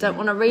don't think there's Don't any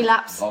want to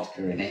relapse.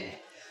 vodka in it.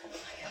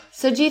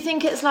 So do you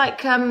think it's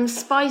like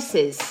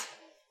spices?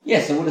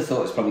 Yes, I would have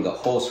thought it's probably got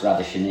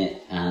horseradish in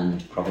it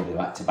and probably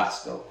like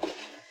Tabasco.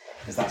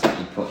 Because that's what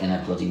you put in a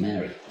Bloody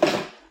Mary.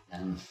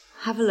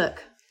 Have a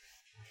look.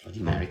 Bloody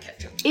Mary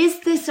ketchup.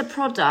 Is this a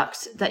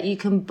product that you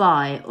can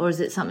buy, or is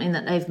it something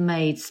that they've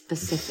made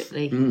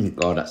specifically?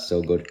 God, that's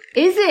so good.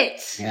 Is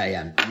it?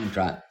 Yeah, I'm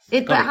trying.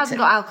 But it hasn't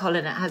got alcohol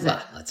in it, has it?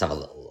 Well, let's have a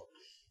little look.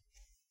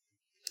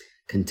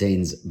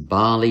 Contains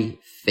barley,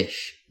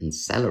 fish, and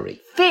celery.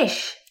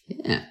 Fish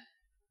Yeah.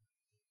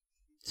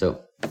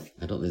 So, I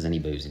don't think there's any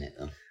booze in it,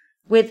 though.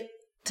 with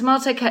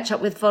tomato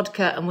ketchup with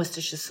vodka and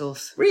Worcestershire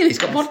sauce. Really? It's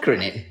got vodka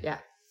in it? Yeah.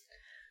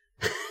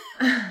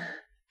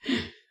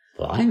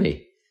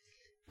 Blimey.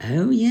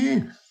 Oh,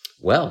 yeah.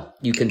 Well,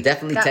 you can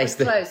definitely That taste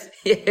was close.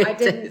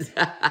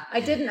 I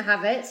didn't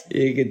have it.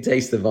 You can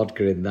taste the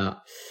vodka in that.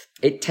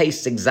 It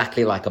tastes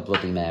exactly like a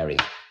Bloody Mary.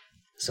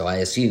 So I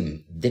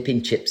assume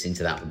dipping chips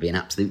into that would be an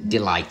absolute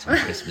delight on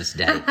Christmas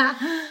Day.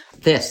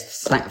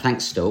 This,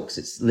 thanks Stokes,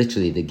 it's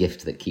literally the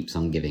gift that keeps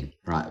on giving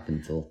right up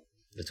until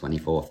the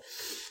 24th.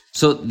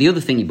 So the other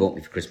thing you bought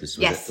me for Christmas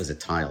was a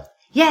tile.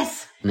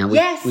 Yes. Now,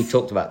 we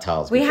talked about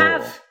tiles before. We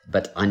have.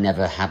 But I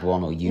never had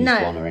one or used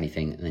one or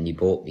anything. And then you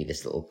bought me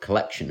this little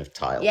collection of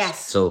tiles.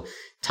 Yes. So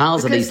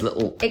tiles are these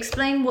little...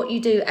 Explain what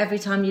you do every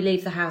time you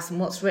leave the house and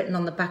what's written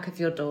on the back of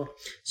your door.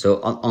 So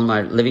on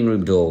my living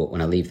room door,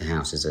 when I leave the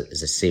house, is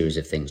a series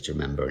of things to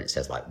remember. And it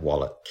says like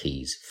wallet,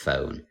 keys,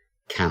 phone,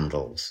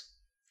 candles,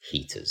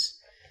 heaters.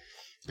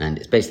 And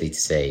it's basically to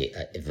say,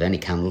 if there are any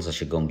candles, I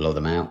should go and blow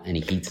them out.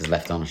 Any heaters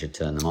left on, I should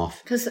turn them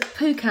off. Because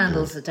poo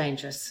candles are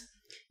dangerous.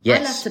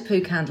 Yes. I left a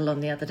poo candle on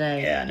the other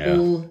day. Yeah, I know.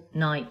 All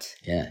night.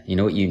 Yeah. You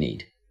know what you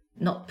need?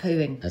 Not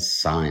pooing. A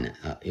sign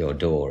at your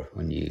door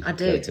when you I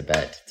do. go to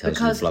bed. Tells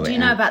Because you to blow do it you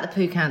know out. about the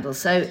poo candle?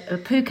 So a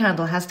poo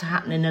candle has to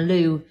happen in a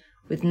loo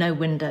with no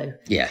window.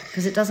 Yeah.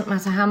 Because it doesn't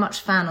matter how much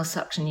fan or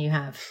suction you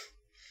have.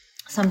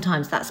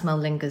 Sometimes that smell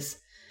lingers.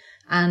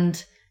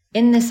 And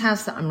in this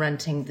house that I'm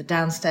renting, the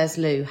downstairs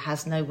loo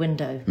has no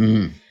window.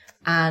 Mm.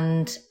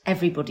 And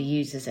everybody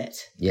uses it.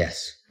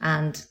 Yes.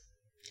 And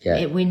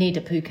Yeah. we need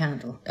a poo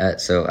candle.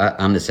 So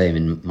I'm the same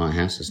in my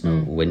house. There's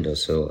no window,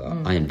 so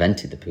I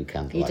invented the poo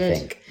candle. You did. I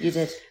think You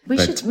did.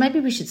 Maybe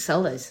we should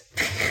sell those.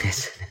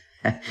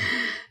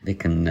 they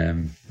can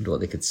wonder what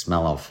they could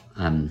smell of.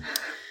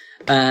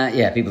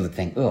 People would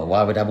think, oh,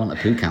 why would I want a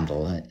poo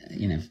candle?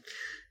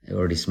 It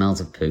already smells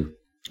of poo.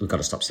 We've got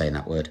to stop saying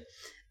that word.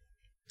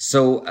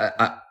 So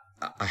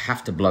I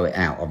have to blow it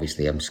out.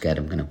 Obviously, I'm scared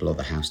I'm going to burn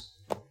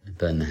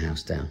the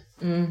house down.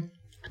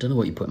 I don't know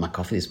what you put in my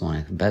coffee this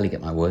morning. I can barely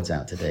get my words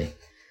out today.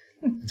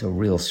 It's a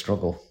real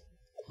struggle.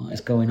 What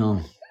is going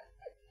on?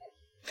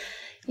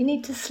 You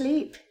need to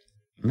sleep.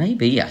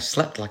 Maybe I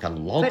slept like a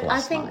log But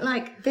last I think night.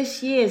 like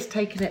this year's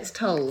taken its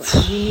toll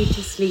and you need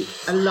to sleep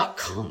a lot.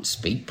 I can't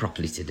speak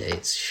properly today.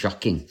 It's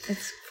shocking.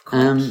 It's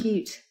quite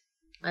cute.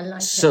 I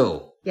like it.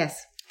 So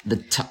Yes. that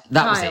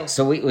was Tile. it.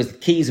 So it was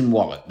keys and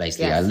wallet,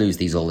 basically. Yes. I lose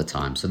these all the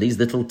time. So these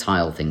little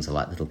tile things are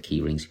like little key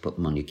rings. You put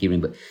them on your key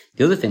ring. But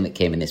the other thing that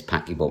came in this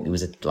pack you bought me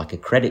was like a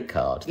credit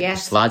card.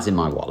 Yes. That slides in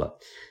my wallet.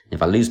 And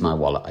if I lose my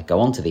wallet, I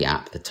go onto the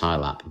app, the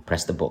tile app, and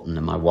press the button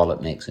and my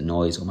wallet makes a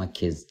noise or my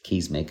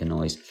keys make a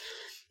noise.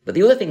 But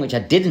the other thing which I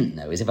didn't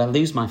know is if I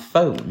lose my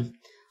phone,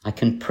 I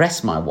can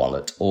press my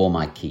wallet or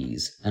my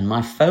keys and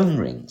my phone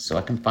rings. So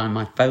I can find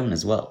my phone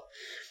as well.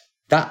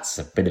 That's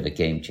a bit of a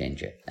game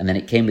changer. And then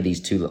it came with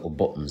these two little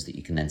buttons that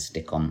you can then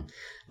stick on,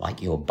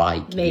 like your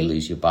bike. If you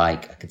lose your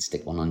bike, I could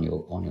stick one on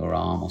your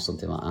arm or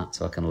something like that,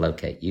 so I can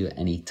locate you at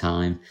any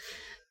time.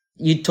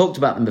 You talked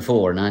about them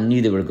before, and I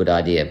knew they were a good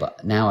idea,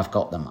 but now I've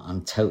got them.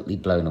 I'm totally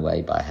blown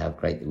away by how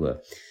great they were.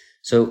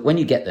 So when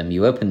you get them,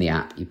 you open the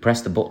app, you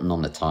press the button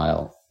on the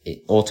tile,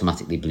 it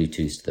automatically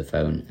Bluetooths to the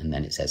phone, and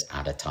then it says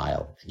add a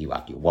tile. You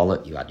add your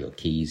wallet, you add your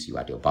keys, you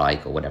add your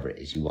bike, or whatever it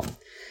is you want.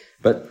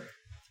 But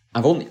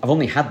I've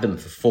only had them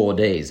for 4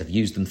 days. I've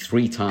used them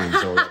 3 times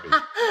already.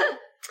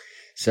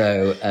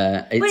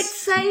 So Which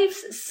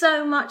saves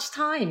so much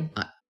time.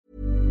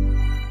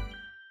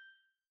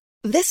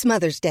 This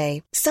Mother's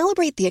Day,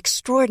 celebrate the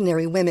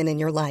extraordinary women in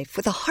your life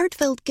with a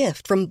heartfelt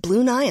gift from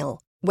Blue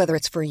Nile. Whether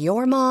it's for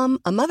your mom,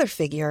 a mother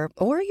figure,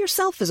 or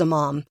yourself as a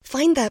mom,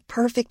 find that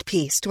perfect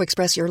piece to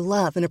express your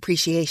love and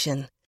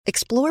appreciation.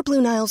 Explore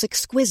Blue Nile's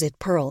exquisite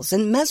pearls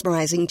and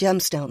mesmerizing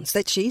gemstones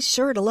that she's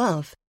sure to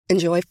love.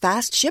 Enjoy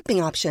fast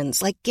shipping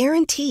options like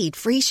guaranteed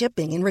free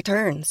shipping and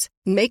returns.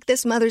 Make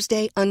this Mother's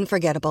Day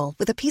unforgettable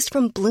with a piece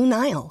from Blue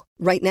Nile.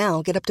 Right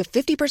now, get up to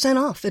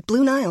 50% off at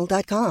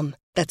BlueNile.com.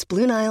 That's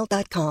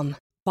BlueNile.com.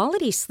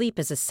 Quality sleep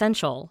is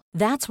essential.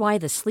 That's why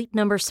the Sleep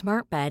Number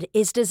Smart Bed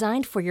is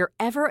designed for your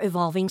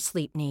ever-evolving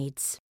sleep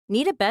needs.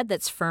 Need a bed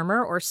that's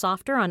firmer or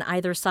softer on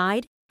either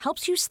side?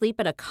 Helps you sleep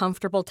at a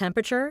comfortable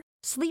temperature?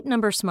 Sleep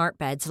Number Smart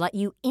Beds let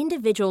you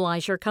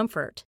individualize your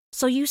comfort,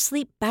 so you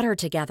sleep better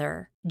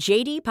together.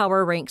 J.D.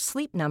 Power ranks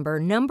Sleep Number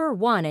number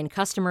 1 in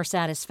customer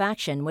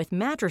satisfaction with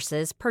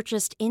mattresses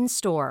purchased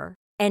in-store.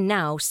 And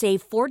now,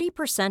 save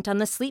 40% on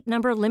the Sleep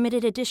Number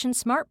Limited Edition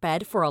Smart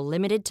Bed for a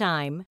limited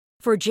time.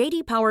 For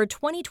J.D. Power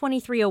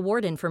 2023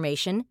 award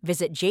information,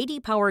 visit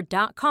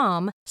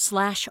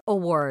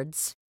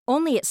jdpower.com/awards.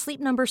 Only at Sleep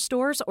Number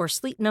stores or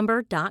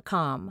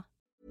sleepnumber.com.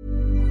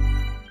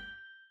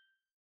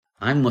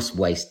 I must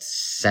waste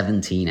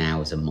 17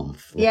 hours a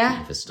month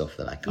looking for stuff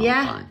that I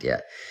can't find. Yeah.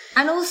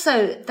 And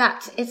also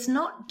that it's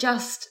not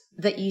just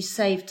that you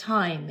save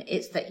time,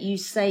 it's that you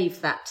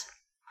save that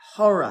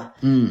horror,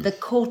 the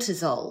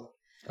cortisol.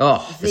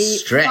 Oh, the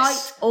stress.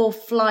 Fight or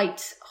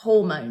flight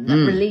hormone that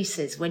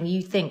releases when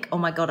you think, oh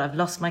my God, I've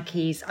lost my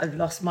keys, I've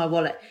lost my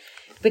wallet.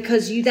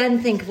 Because you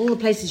then think of all the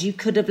places you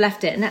could have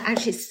left it. And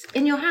actually, it's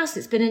in your house.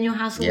 It's been in your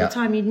house all the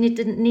time. You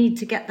didn't need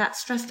to get that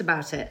stressed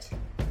about it.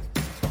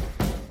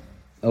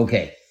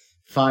 Okay.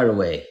 Fire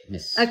away,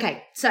 miss.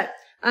 Okay. So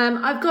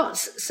I've got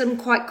some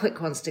quite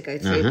quick ones to go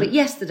through. But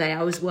yesterday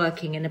I was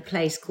working in a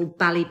place called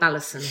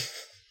Ballyballisson.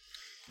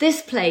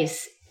 This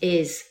place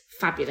is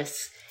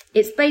fabulous.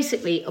 It's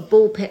basically a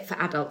ball pit for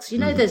adults. You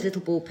know those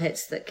little ball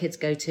pits that kids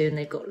go to, and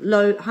they've got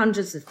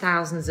hundreds of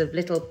thousands of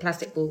little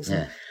plastic balls.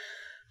 Yeah.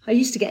 I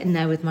used to get in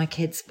there with my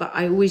kids, but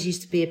I always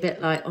used to be a bit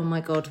like, oh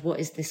my God, what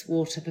is this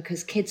water?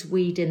 Because kids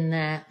weed in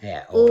there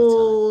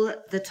all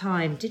the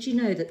time. Did you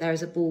know that there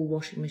is a ball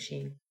washing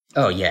machine?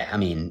 Oh, yeah. I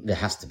mean, there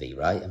has to be,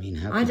 right? I mean,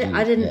 how I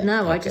didn't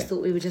know. Okay. I just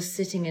thought we were just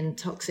sitting in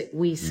toxic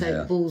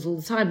wee-soaked balls all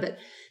the time. But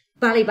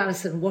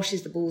Ballyballisson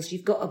washes the balls.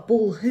 You've got a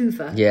ball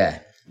hoover. Yeah.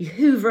 You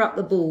hoover up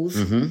the balls.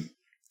 Mm-hmm.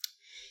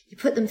 You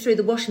put them through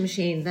the washing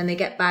machine, then they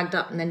get bagged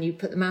up, and then you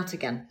put them out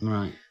again.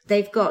 Right.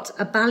 They've got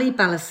a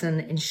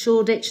Ballyballisson in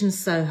Shoreditch and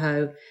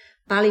Soho.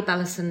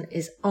 Ballyballisson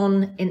is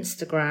on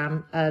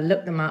Instagram.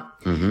 Look them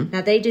up. Mm-hmm.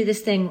 Now, they do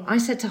this thing. I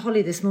said to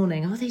Holly this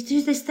morning, they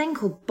do this thing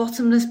called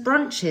bottomless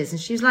brunches. And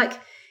she was like,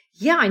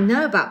 yeah, I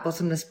know about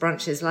bottomless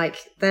brunches. Like,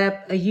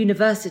 they're a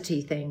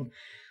university thing.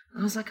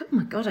 I was like, oh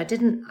my God, I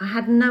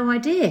had no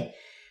idea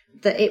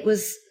that it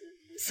was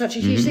such a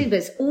huge thing. But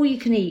it's all you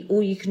can eat,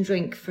 all you can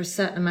drink for a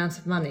certain amount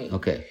of money.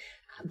 Okay.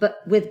 But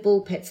with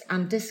ball pits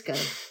and disco.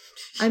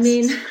 I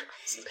mean,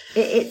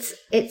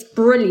 it's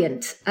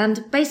brilliant.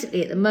 And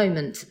basically at the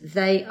moment,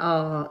 they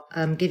are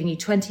giving you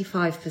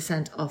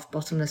 25% off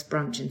bottomless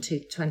brunch in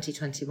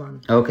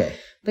 2021. Okay.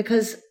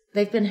 Because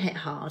they've been hit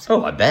hard.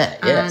 Oh, I bet.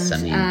 Yes.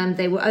 And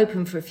they were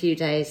open for a few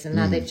days, and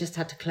now they've just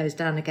had to close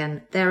down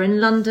again. They're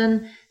in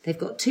London. They've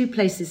got 2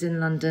 places in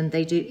London.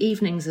 They do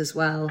evenings as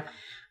well.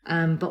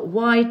 But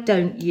why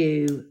don't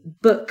you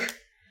book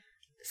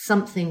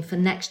something for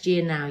next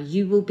year now?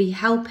 You will be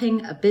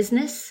helping a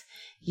business.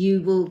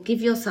 You will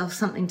give yourself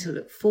something to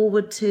look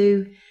forward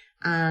to.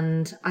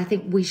 And I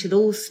think we should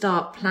all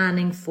start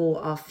planning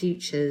for our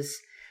futures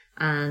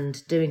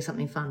and doing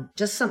something fun.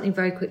 Just something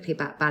very quickly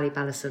about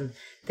Ballyballisson.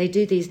 They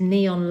do these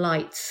neon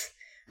lights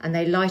and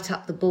they light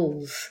up the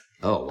balls.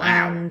 Oh, wow.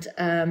 And,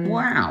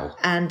 wow.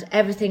 And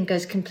everything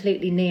goes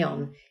completely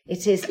neon.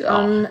 It is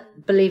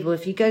unbelievable.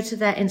 If you go to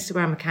their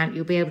Instagram account,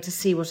 you'll be able to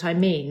see what I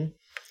mean.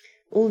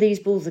 All these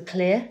balls are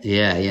clear.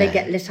 Yeah, yeah. They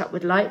get lit up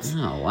with lights.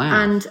 Oh,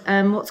 wow.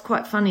 And what's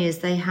quite funny is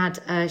they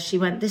had, she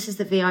went, this is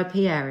the VIP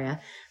area,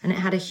 and it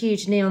had a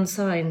huge neon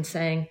sign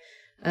saying,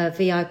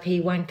 VIP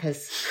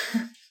wankers.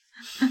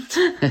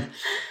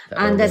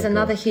 And there's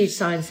another huge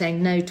sign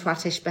saying, no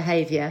twattish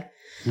behaviour.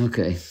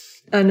 Okay.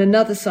 And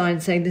another sign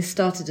saying this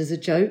started as a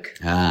joke.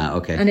 Ah,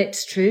 okay. And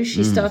it's true.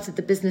 She started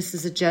the business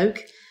as a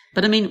joke.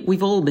 But I mean,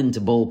 we've all been to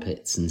ball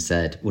pits and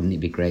said, wouldn't it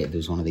be great if there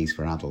was one of these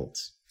for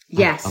adults?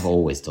 Yes. I've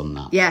always done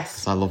that. Yes.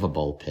 Because I love a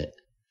ball pit.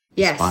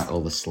 Yes. Despite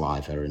all the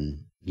saliva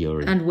and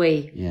urine. And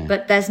wee. Yeah.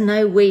 But there's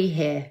no wee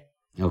here.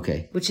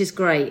 Okay. Which is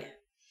great.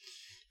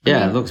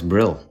 Yeah, it looks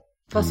brill.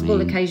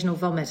 Possible occasional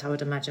vomit, I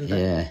would imagine. But,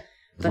 yeah.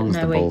 As long as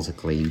the balls are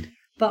clean.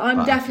 But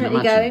I'm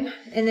definitely going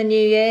in the new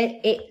year.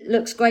 It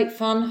looks great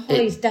fun.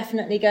 Holly's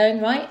definitely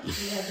going, right?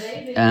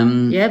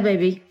 Yeah,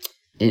 baby.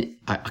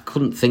 I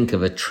couldn't think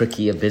of a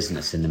trickier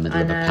business in the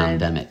middle of a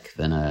pandemic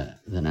than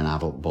an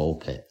adult ball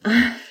pit.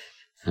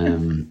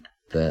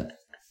 But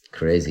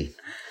crazy.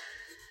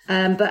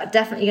 But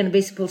definitely going to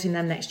be supporting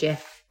them next year.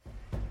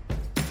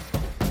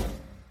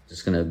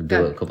 Just going to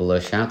do a couple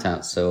of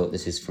shout-outs. So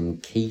this is from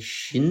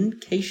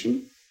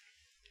Keishin?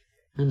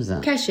 How does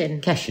that?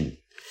 Keshin.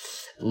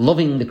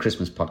 Loving the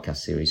Christmas podcast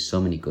series. So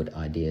many good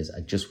ideas.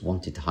 I just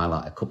wanted to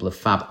highlight a couple of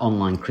fab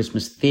online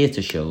Christmas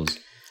theatre shows.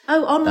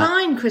 Oh,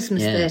 online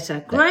Christmas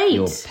theatre. Great.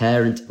 Your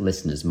parent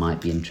listeners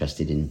might be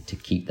interested in to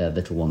keep their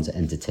little ones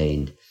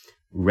entertained.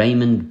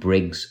 Raymond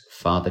Briggs'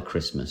 Father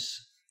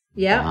Christmas.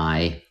 Yeah.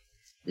 By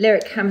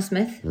Lyric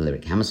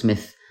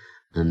Hammersmith.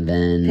 And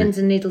then Pins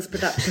and Needles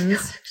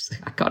Productions.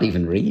 I can't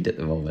even read at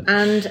the moment.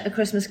 And A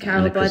Christmas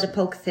Carol by the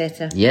Polka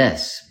Theatre.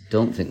 Yes.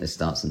 Don't think this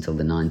starts until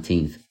the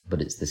 19th,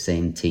 but it's the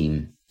same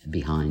team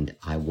behind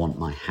I Want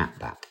My Hat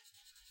Back.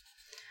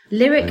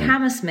 Lyric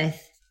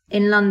Hammersmith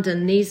in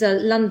London. These are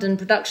London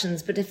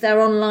productions, but if they're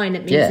online,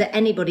 it means that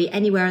anybody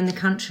anywhere in the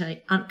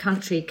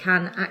country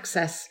can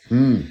access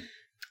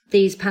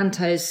these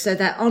pantos. So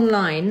they're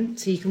online,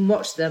 so you can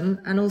watch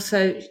them. And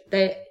also,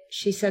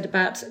 she said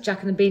about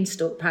Jack and the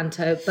Beanstalk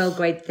panto,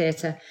 Belgrade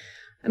Theatre.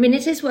 I mean,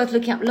 it is worth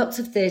looking up lots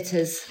of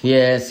theatres.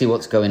 Yeah, see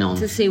what's going on.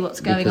 To see what's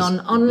going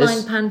on. Online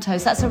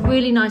pantos. That's a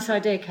really nice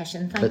idea,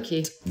 Keshin. Thank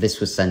you. This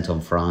was sent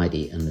on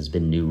Friday and there's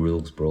been new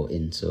rules brought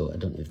in, so I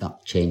don't know if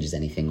that changes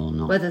anything or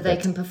not. Whether they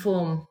can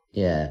perform.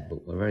 Yeah,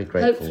 but we're very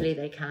grateful. Hopefully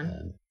they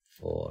can.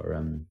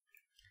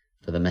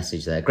 For the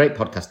message there. Great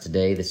podcast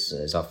today. This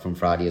is off from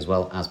Friday as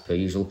well, as per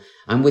usual.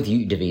 I'm with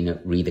you,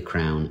 Davina, Read the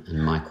Crown,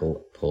 and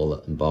Michael,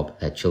 Paula and Bob.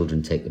 Their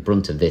children take the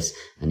brunt of this,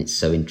 and it's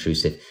so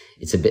intrusive.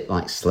 It's a bit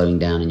like slowing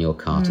down in your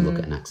car to look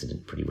at an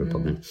accident. Pretty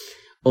repugnant.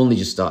 Only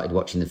just started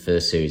watching the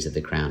first series of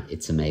The Crown.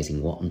 It's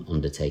amazing. What an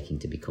undertaking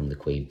to become the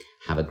Queen.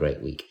 Have a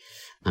great week.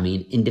 I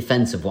mean, in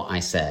defence of what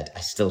I said, I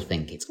still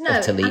think it's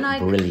utterly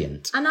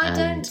brilliant. And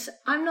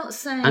I'm not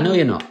saying... I know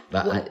you're not,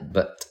 but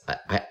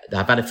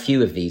I've had a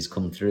few of these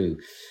come through.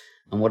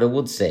 And what I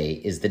would say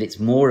is that it's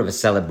more of a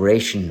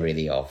celebration,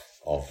 really, of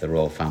the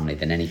royal family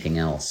than anything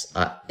else.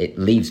 It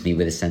leaves me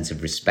with a sense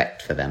of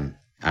respect for them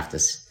after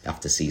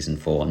season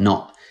 4,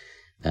 not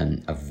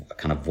a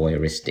kind of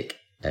voyeuristic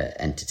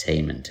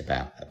entertainment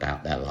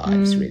about their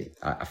lives. Really,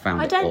 I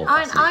found it all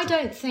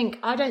fascinating.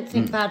 I don't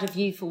think bad of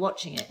you for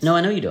watching it. No,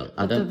 I know you don't.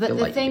 I don't. But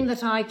the thing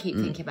that I keep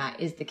thinking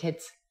about is the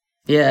kids.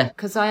 Yeah,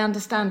 because I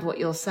understand what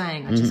you're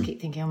saying. I just keep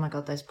thinking, oh my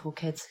God, those poor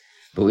kids.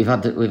 But we've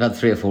had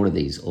 3 or 4 of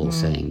these all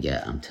saying,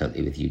 yeah, I'm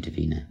totally with you,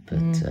 Davina.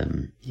 But,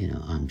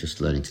 I'm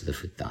just learning to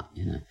live with that,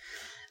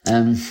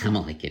 I'm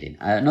only kidding.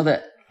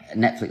 Another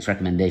Netflix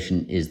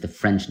recommendation is the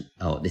French...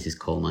 Oh, this is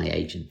Call My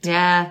Agent.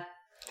 Yeah.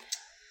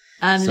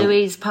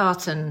 Louise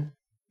Parton.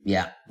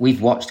 Yeah.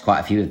 We've watched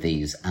quite a few of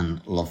these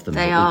and love them.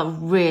 They are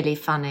really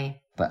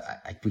funny. But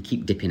we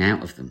keep dipping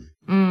out of them.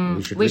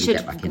 We should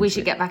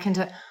get back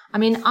into it. I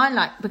mean,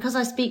 because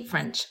I speak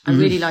French, I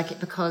really like it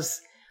because...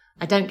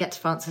 I don't get to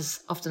France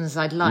as often as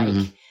I'd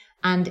like.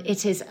 And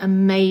it is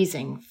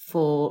amazing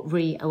for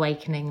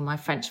reawakening my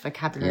French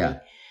vocabulary. Yeah.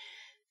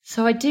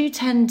 So I do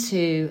tend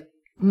to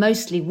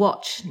mostly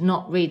watch,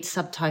 not read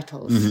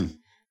subtitles.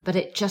 But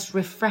it just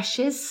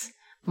refreshes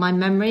my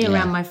memory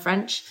around my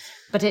French.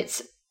 But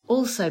it's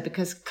also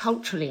because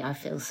culturally I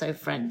feel so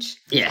French.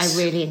 Yes.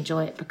 I really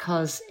enjoy it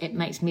because it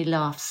makes me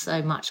laugh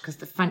so much because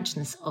the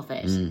Frenchness of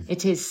it.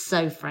 It is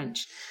so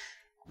French.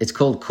 It's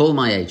called Call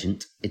My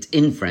Agent. It's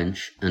in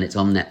French and it's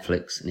on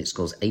Netflix and it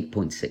scores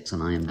 8.6 on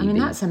IMDb. I mean,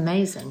 that's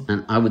amazing.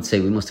 And I would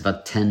say we must have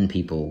had 10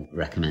 people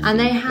recommending and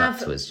they have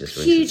that to us just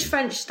huge recently.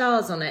 French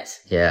stars on it.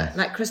 Yeah.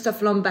 Like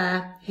Christophe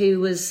Lambert, who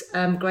was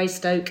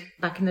Greystoke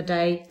back in the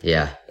day.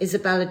 Yeah.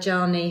 Isabelle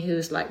Adjani, who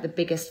was like the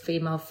biggest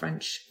female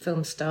French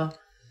film star.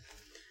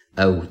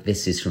 Oh,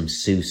 this is from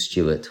Sue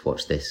Stewart.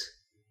 Watch this.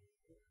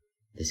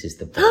 This is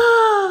the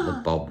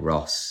Bob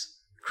Ross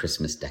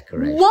Christmas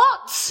decoration.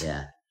 What?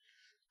 Yeah.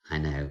 I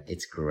know,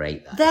 it's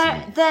great.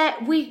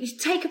 We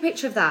take a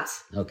picture of that.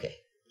 Okay.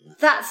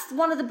 That's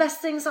one of the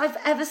best things I've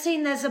ever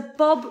seen. There's a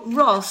Bob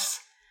Ross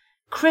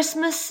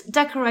Christmas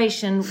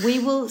decoration. We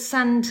will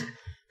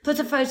put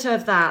a photo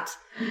of that.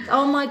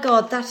 Oh my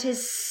God, that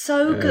is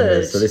so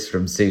good. So this is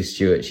from Sue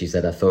Stewart. She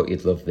said, I thought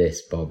you'd love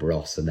this, Bob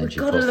Ross. And then she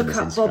posted this Instagram thing. We've got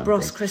to look up Bob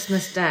Ross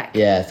Christmas deck.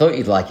 Yeah, I thought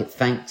you'd like it.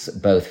 Thanks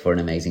both for an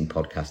amazing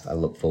podcast. I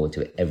look forward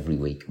to it every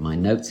week. My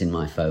notes in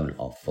my phone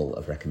are full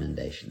of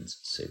recommendations,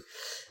 Sue.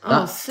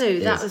 Sue,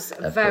 that was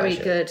very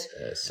good.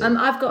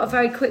 I've got a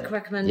very quick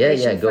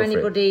recommendation for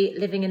anybody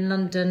living in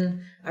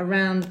London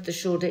around the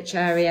Shoreditch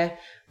area.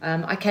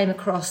 I came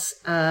across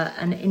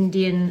an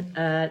Indian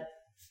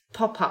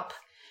pop-up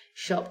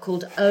shop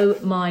called Oh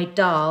My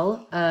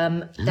Dal.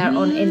 They're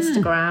on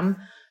Instagram,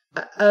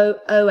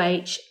 OHMYDAAL.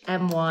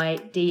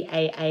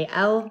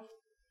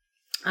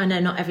 I know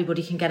not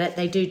everybody can get it.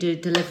 They do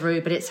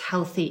Deliveroo, but it's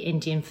healthy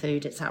Indian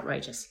food. It's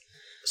outrageous.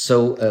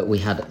 So we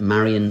had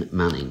Marion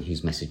Manning,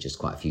 who's messaged us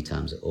quite a few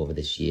times over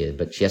this year,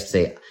 but she has to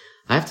say,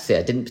 I have to say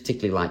I didn't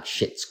particularly like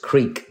Schitt's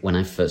Creek when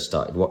I first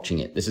started watching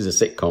it. This is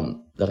a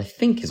sitcom that I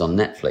think is on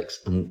Netflix,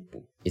 and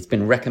it's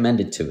been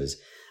recommended to us.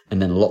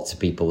 And then lots of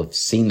people have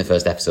seen the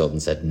first episode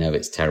and said, no,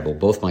 it's terrible.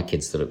 Both my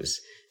kids thought it was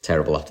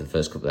terrible after the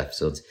first couple of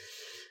episodes.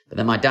 But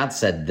then my dad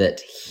said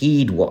that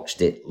he'd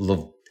watched it,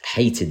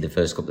 hated the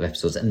first couple of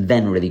episodes, and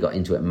then really got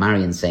into it.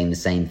 Marion saying the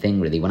same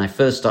thing, really. When I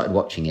first started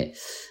watching it,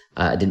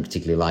 I didn't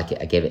particularly like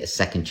it. I gave it a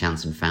second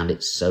chance and found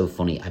it so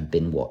funny. I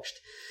binge-watched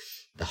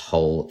the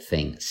whole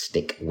thing.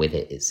 Stick with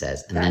it, it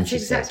says. And then she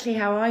exactly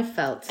says, how I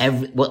felt.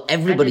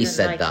 Everybody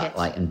said that,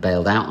 and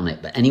bailed out on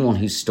it. But anyone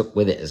who's stuck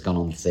with it has gone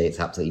on to say it's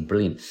absolutely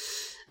brilliant.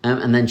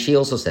 And then she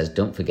also says,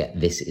 don't forget,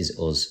 This Is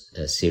Us,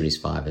 Series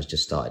 5 has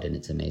just started and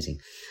it's amazing.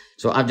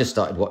 So I've just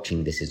started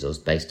watching This Is Us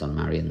based on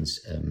Marion's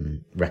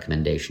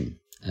recommendation.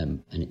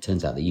 And it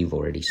turns out that you've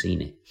already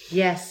seen it.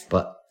 Yes.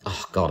 But,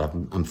 oh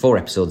God, I'm 4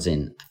 episodes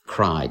in. I've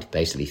cried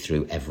basically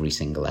through every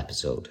single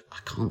episode. I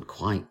can't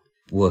quite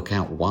work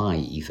out why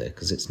either,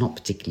 because it's not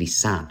particularly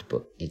sad,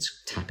 but it's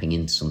tapping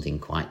into something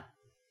quite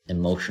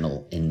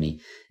emotional in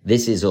me.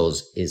 This Is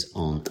Us is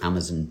on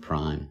Amazon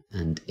Prime,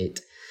 and it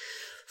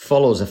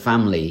follows a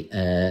family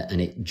and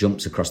it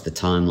jumps across the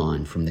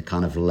timeline from the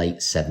kind of late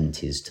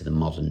 70s to the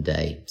modern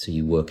day. So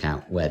you work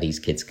out where these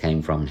kids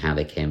came from and how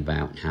they came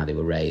about and how they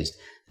were raised.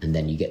 And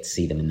then you get to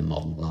see them in the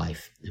modern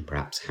life and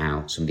perhaps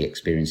how some of the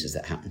experiences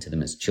that happened to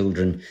them as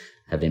children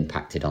have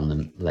impacted on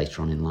them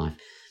later on in life.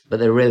 But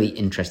they're a really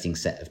interesting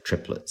set of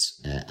triplets.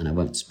 And I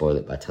won't spoil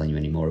it by telling you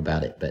any more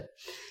about it. But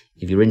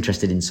if you're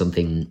interested in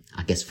something,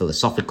 I guess,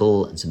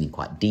 philosophical and something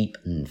quite deep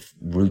and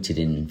rooted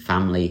in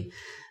family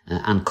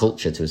and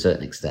culture to a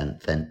certain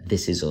extent, then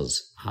This Is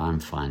Us, I'm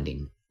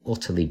finding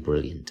utterly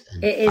brilliant.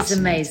 And it is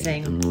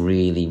amazing. I'm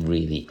really,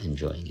 really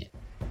enjoying it.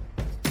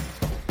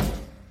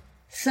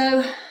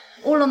 So,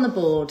 all on the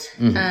board.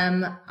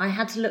 I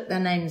had to look their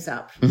names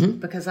up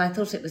because I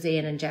thought it was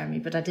Ian and Jeremy,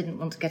 but I didn't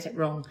want to get it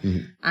wrong.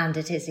 And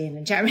it is Ian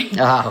and Jeremy.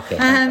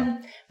 Okay.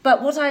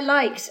 But what I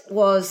liked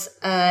was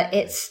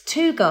it's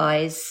 2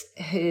 guys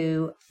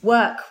who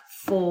work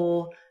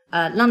for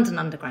London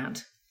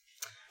Underground.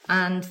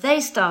 And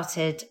they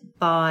started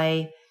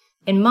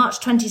in March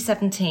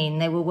 2017,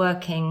 they were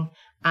working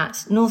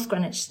at North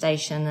Greenwich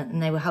Station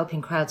and they were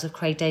helping crowds of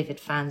Craig David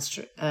fans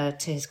to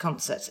his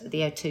concert at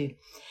the O2.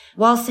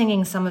 While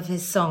singing some of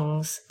his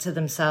songs to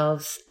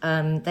themselves,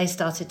 they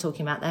started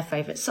talking about their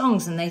favourite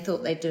songs and they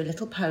thought they'd do a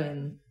little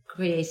poem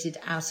created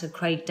out of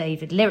Craig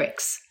David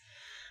lyrics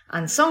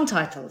and song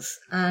titles.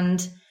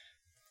 And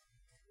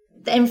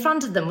in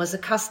front of them was a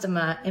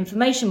customer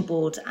information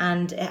board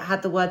and it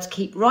had the words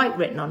 "Keep Right"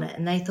 written on it.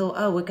 And they thought,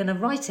 oh, we're going to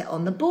write it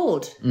on the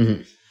board.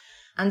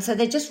 And so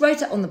they just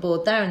wrote it on the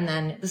board there and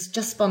then. It was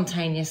just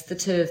spontaneous, the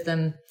 2 of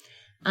them.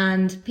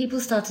 And people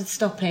started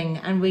stopping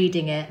and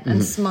reading it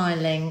and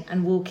smiling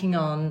and walking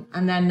on.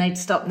 And then they'd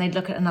stop and they'd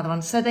look at another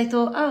one. So they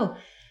thought, oh,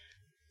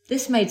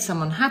 this made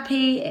someone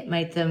happy. It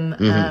made them,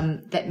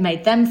 that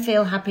made them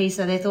feel happy.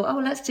 So they thought, oh,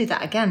 let's do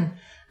that again.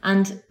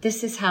 And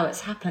this is how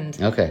it's happened.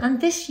 Okay. And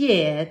this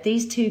year,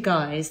 these 2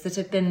 guys that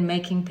have been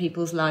making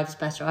people's lives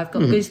better, I've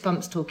got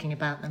goosebumps talking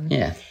about them.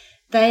 Yeah.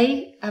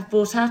 They have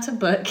brought out a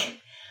book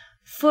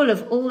full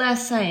of all their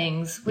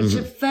sayings, which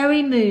are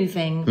very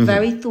moving,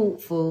 very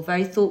thoughtful,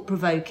 very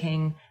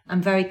thought-provoking,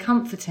 and very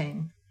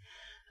comforting.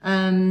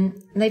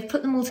 They've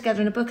put them all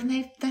together in a book,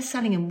 and they're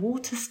selling in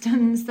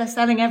Waterstones. They're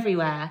selling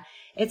everywhere.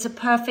 It's a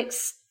perfect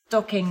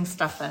stocking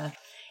stuffer.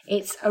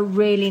 It's a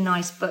really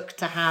nice book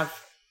to have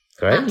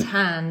at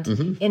hand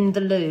in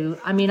the loo.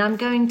 I mean, I'm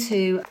going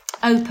to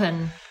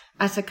open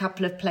at a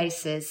couple of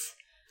places.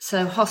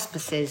 So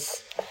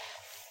hospices.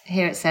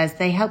 Here it says,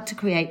 they help to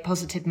create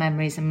positive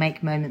memories and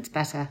make moments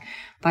better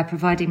by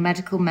providing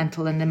medical,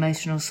 mental and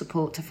emotional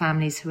support to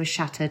families who are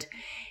shattered,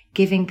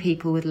 giving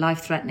people with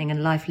life-threatening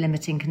and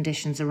life-limiting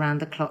conditions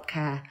around-the-clock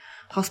care.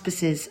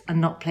 Hospices are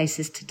not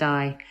places to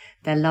die.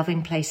 They're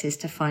loving places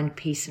to find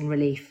peace and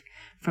relief,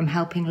 from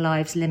helping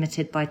lives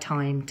limited by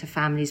time to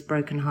families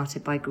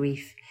broken-hearted by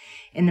grief.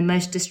 In the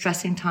most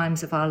distressing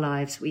times of our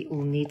lives, we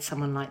all need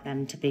someone like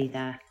them to be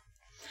there.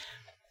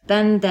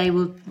 Then they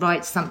will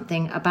write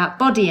something about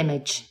body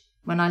image.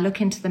 When I look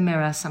into the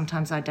mirror,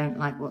 sometimes I don't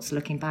like what's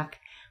looking back.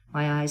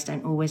 My eyes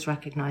don't always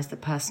recognise the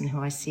person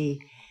who I see.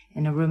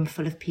 In a room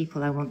full of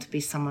people, I want to be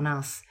someone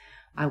else.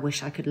 I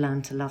wish I could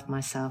learn to love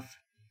myself.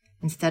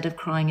 Instead of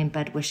crying in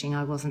bed wishing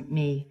I wasn't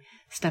me,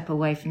 step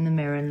away from the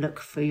mirror and look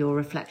for your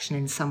reflection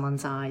in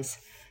someone's eyes.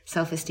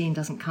 Self-esteem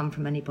doesn't come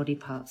from any body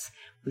parts.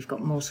 We've got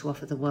more to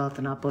offer the world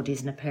than our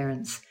bodies and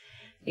appearance.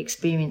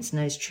 Experience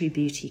knows true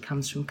beauty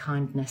comes from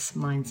kindness,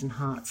 minds and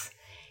hearts.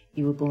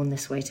 You were born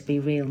this way to be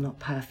real, not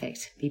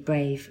perfect. Be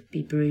brave,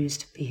 be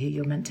bruised, be who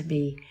you're meant to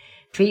be.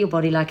 Treat your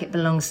body like it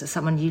belongs to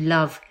someone you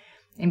love.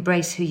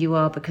 Embrace who you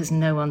are because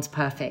no one's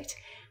perfect.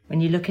 When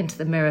you look into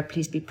the mirror,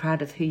 please be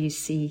proud of who you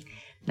see.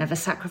 Never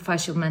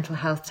sacrifice your mental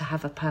health to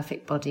have a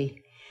perfect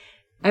body.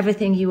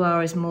 Everything you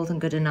are is more than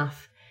good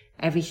enough.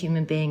 Every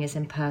human being is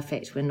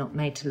imperfect. We're not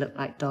made to look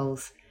like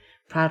dolls.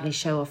 proudly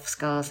show off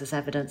scars as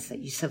evidence that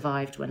you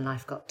survived when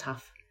life got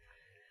tough.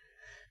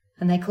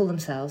 And they call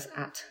themselves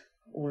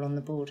All on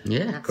the Board.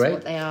 Yeah, that's great.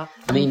 What they are.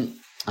 I mean,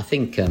 I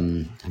think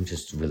I'm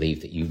just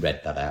relieved that you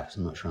read that out.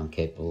 I'm not sure I'm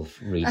capable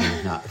of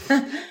reading that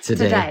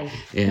today.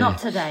 Yeah. Not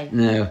today.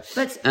 No.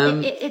 But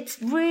it's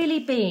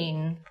really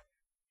been...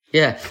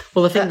 Yeah.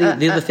 Well, I think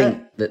the other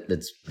thing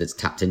that's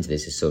tapped into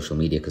this is social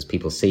media, because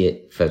people see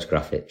it,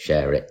 photograph it,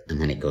 share it, and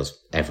then it goes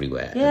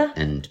everywhere. Yeah.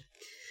 And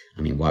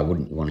I mean, why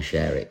wouldn't you want to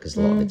share it? Because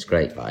a lot of it's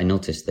great. But I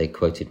noticed they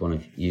quoted one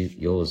of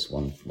yours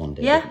one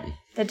day, didn't they?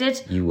 They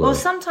did. You were well,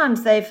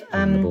 sometimes they've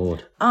on the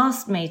board.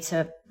 asked me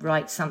to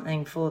write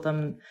something for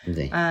them. Did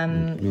they?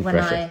 When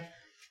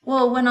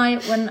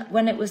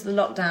it was the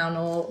lockdown,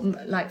 or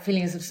like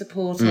feelings of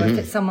support, or if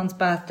it's someone's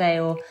birthday,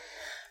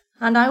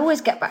 and I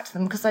always get back to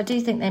them because I do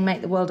think they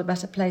make the world a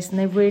better place, and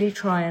they really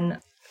try and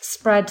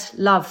spread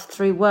love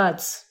through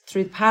words,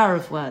 through the power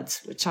of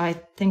words, which I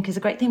think is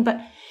a great thing. But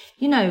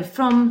you know,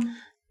 from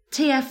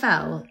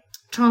TfL,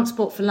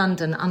 Transport for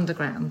London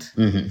Underground,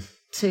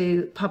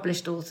 to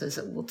published authors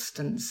at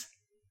Waterstones.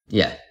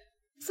 Yeah.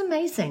 It's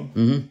amazing.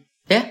 Mm-hmm.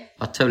 Yeah,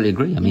 I totally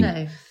agree. I mean, you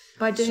know,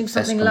 by doing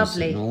something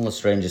lovely. In all the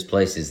strangest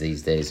places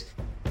these days.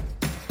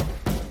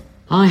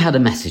 I had a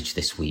message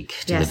this week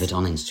delivered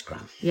on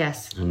Instagram.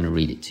 Yes. I'm going to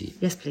read it to you.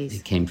 Yes, please.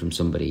 It came from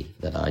somebody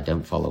that I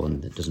don't follow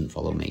and that doesn't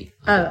follow me.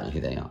 I don't know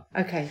who they are.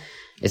 Okay.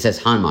 It says,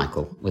 "Hi,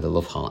 Michael," with a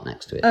love heart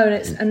next to it. Oh, and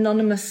it's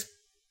anonymous.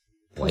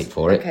 Wait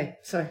for it. Okay,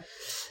 sorry.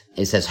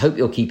 It says, "Hope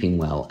you're keeping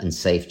well and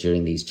safe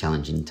during these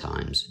challenging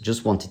times.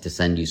 Just wanted to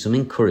send you some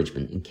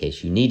encouragement in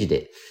case you needed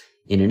it.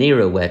 In an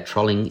era where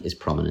trolling is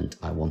prominent,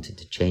 I wanted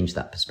to change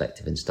that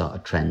perspective and start a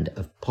trend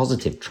of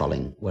positive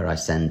trolling where I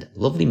send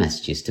lovely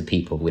messages to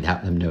people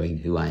without them knowing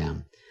who I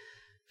am.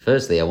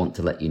 Firstly, I want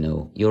to let you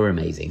know you're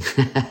amazing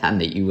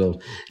and that you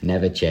will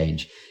never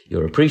change.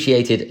 You're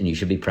appreciated and you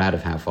should be proud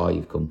of how far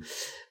you've come.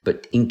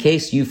 But in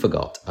case you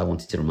forgot, I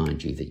wanted to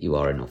remind you that you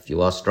are enough.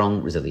 You are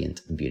strong,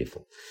 resilient and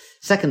beautiful.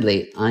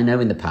 Secondly, I know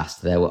in the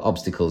past there were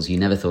obstacles you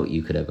never thought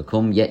you could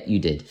overcome, yet you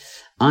did.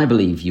 I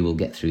believe you will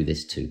get through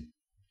this too.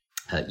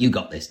 You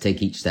got this.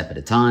 Take each step at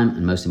a time,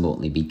 and most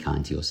importantly, be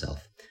kind to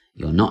yourself.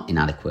 You're not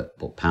inadequate,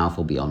 but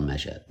powerful beyond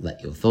measure.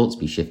 Let your thoughts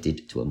be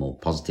shifted to a more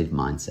positive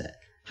mindset.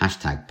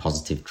 Hashtag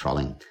positive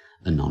trolling.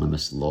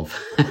 Anonymous love."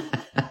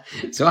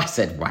 So I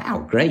said, wow,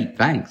 great,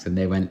 thanks. And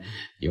they went,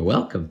 you're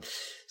welcome.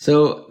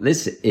 So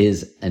this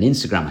is an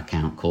Instagram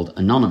account called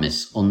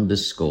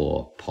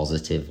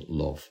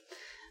anonymous_positive_love.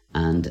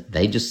 And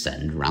they just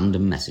send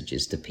random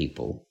messages to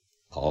people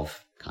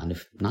of kind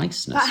of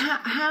niceness.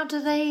 But how do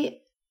they...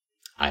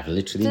 I've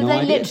literally no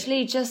idea. Do they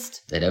literally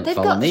just... They don't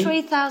follow me.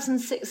 They've got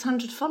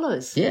 3,600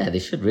 followers. Yeah, they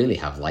should really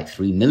have like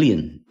 3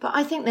 million. But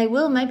I think they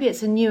will. Maybe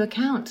it's a new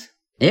account.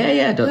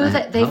 Yeah, I don't know.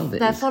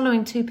 They're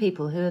following 2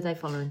 people. Who are they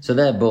following? So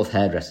they're both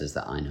hairdressers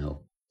that I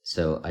know.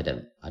 So I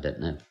don't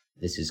know.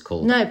 This is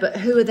called... No, but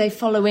who are they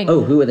following?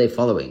 Oh, who are they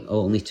following?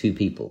 Oh, only 2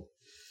 people.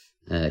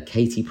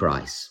 Katie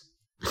Price.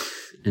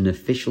 An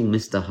official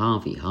Mr.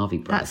 Harvey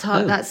Price.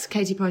 That's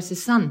Katie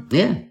Price's son.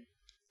 Yeah.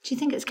 Do you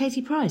think it's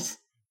Katie Price?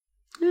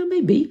 Yeah,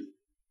 maybe.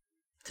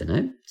 I don't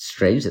know. It's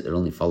strange that they're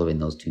only following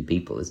those 2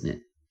 people, isn't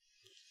it?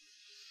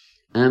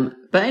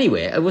 But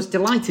anyway, I was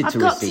delighted to receive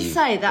I've got to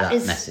say that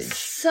is message.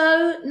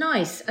 So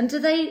nice. And do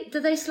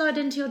they slide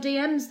into your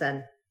DMs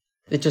then?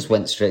 It just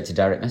went straight to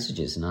direct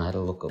messages, and I had a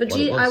look at what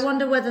it was. I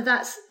wonder whether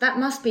that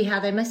must be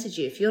how they message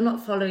you. If you're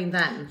not following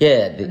them,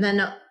 and they're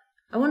not.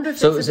 I wonder if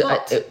so it's a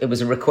bot. It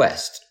was a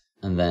request,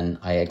 and then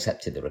I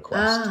accepted the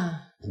request,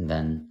 and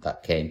then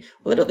that came.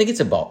 Well, I don't think it's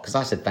a bot because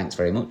I said thanks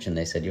very much, and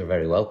they said you're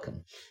very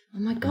welcome. Oh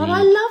my God,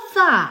 I love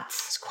that.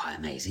 It's quite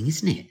amazing,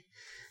 isn't it?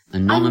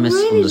 Anonymous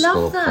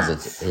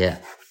 _positive. Yeah.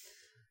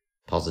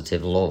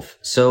 Positive love.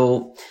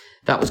 So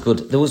that was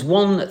good. There was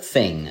one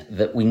thing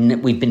that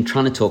we've been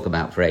trying to talk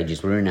about for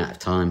ages. We're running out of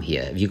time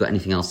here. Have you got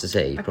anything else to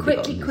say? I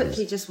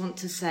quickly just want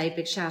to say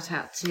big shout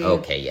out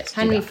to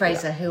Henry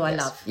Fraser, who I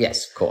love.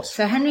 Yes, of course.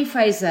 So Henry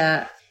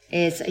Fraser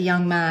is a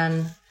young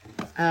man.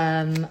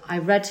 I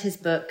read his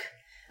book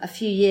a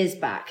few years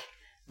back,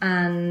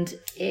 and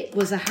it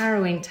was a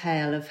harrowing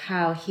tale of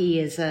how he,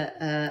 as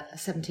a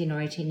 17 or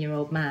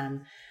 18-year-old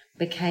man,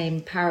 became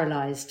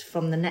paralysed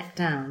from the neck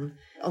down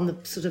on the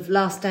sort of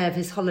last day of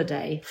his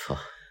holiday.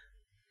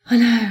 I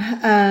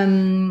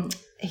know.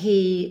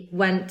 He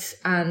went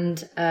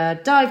and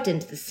dived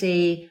into the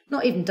sea.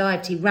 Not even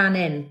dived, he ran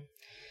in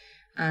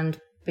and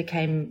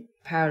became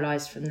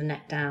paralysed from the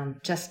neck down,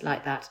 just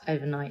like that,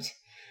 overnight.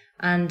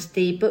 And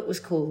the book was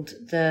called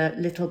The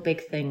Little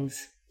Big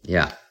Things.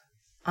 Yeah.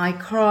 I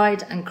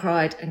cried and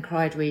cried and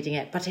cried reading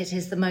it, but it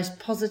is the most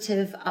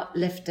positive,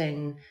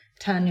 uplifting,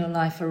 turn your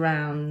life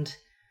around.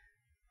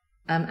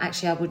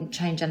 Actually, I wouldn't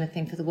change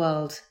anything for the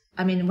world.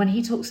 I mean, when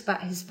he talks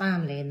about his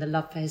family and the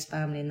love for his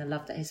family and the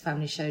love that his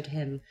family showed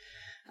him,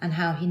 and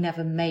how he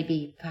never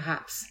maybe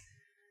perhaps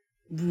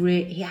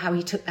how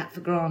he took that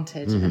for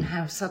granted, and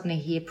how suddenly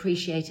he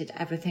appreciated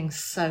everything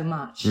so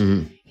much.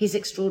 He's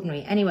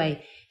extraordinary.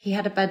 Anyway, he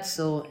had a bed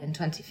sore in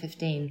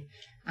 2015,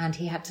 and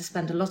he had to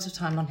spend a lot of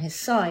time on his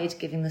side,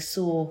 giving the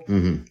saw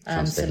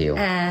the heel.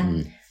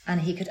 air,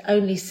 and he could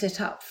only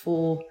sit up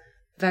for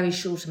very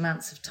short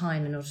amounts of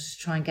time in order to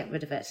try and get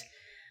rid of it.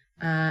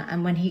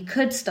 And when he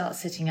could start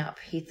sitting up,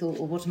 he thought,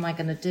 well, what am I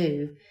going to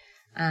do?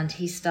 And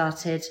he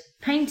started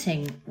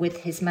painting with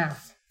his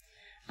mouth.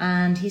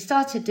 And he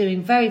started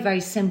doing very,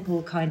 very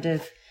simple kind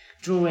of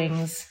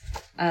drawings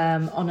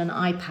on an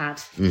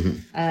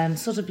iPad,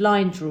 sort of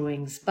line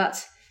drawings.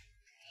 But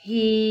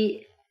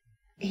he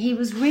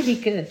was really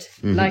good.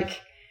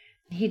 Like,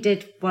 he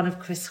did one of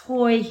Chris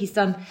Hoy.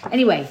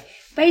 Anyway,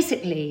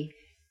 basically,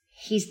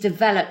 he's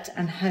developed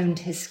and honed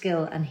his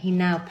skill, and he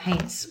now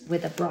paints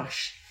with a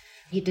brush.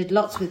 He did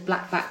lots with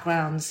black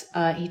backgrounds.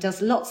 He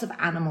does lots of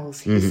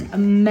animals. He's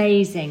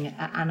amazing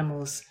at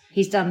animals.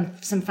 He's done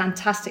some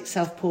fantastic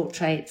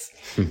self-portraits.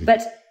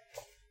 But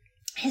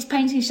his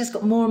painting's just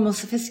got more and more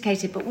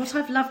sophisticated. But what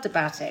I've loved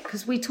about it,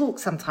 because we talk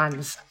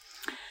sometimes,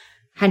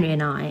 Henry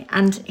and I,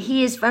 and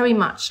he is very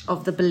much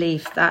of the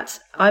belief that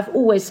I've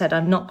always said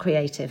I'm not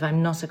creative.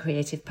 I'm not a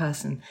creative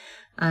person.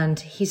 And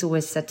he's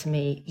always said to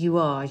me, you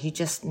are. You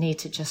just need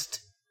to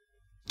just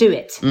do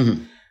it.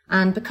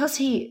 And because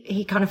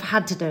he kind of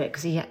had to do it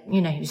because he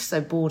was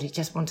so bored, he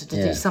just wanted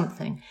to do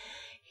something.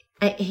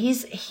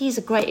 He's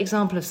a great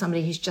example of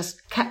somebody who's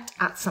just kept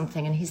at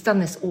something, and he's done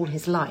this all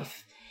his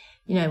life.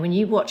 You know, when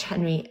you watch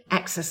Henry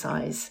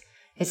exercise,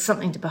 it's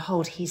something to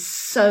behold. He's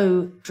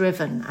so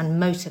driven and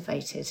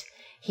motivated.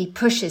 He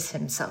pushes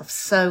himself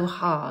so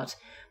hard,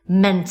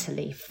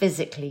 mentally,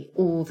 physically,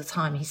 all the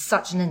time. He's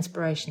such an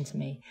inspiration to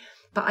me.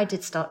 But I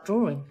did start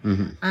drawing,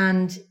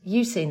 and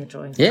you've seen the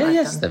drawings.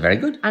 Yes, they're very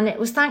good. And it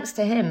was thanks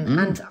to him.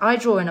 And I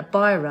draw in a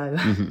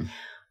biro,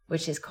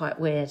 which is quite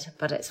weird,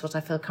 but it's what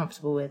I feel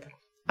comfortable with.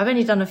 I've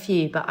only done a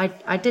few, but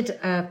I did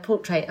a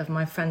portrait of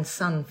my friend's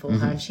son for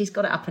her, and she's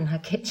got it up in her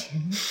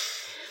kitchen,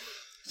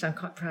 which I'm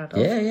quite proud of.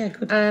 Yeah,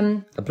 good.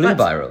 A blue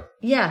biro.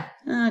 Yeah.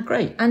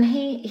 Great. And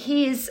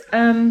he's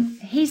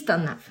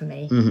done that for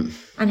me.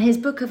 And his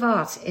book of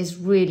art is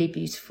really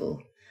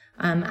beautiful.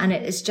 And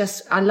it is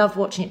just, I love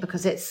watching it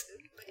because it's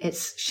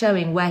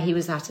showing where he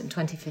was at in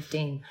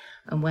 2015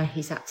 and where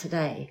he's at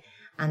today,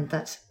 and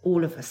that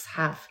all of us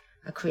have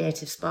a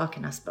creative spark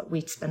in us, but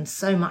we spend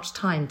so much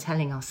time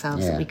telling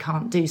ourselves that we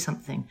can't do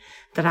something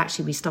that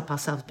actually we stop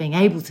ourselves being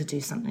able to do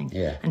something.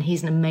 Yeah. And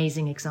he's an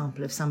amazing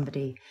example of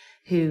somebody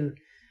who,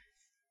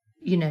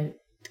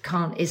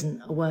 can't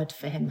isn't a word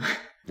for him.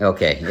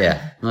 Okay,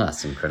 yeah. Well,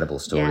 that's an incredible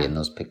story, and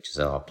those pictures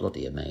are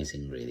bloody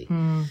amazing, really.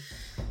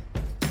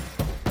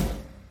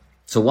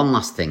 So one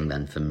last thing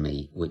then for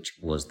me, which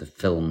was the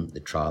film, The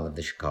Trial of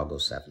the Chicago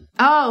 7.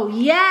 Oh,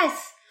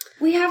 yes!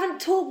 We haven't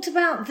talked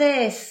about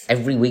this.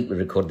 Every week we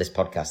record this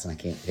podcast and I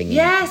keep thinking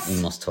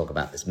we must talk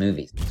about this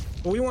movie.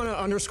 We want to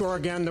underscore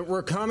again that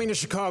we're coming to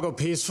Chicago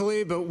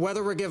peacefully, but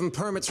whether we're given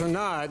permits or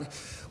not,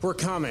 we're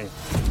coming.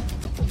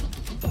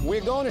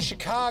 We're going to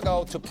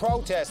Chicago to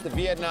protest the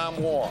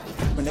Vietnam War.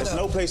 And there's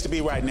no place to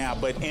be right now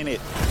but in it.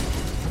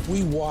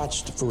 We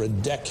watched for a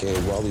decade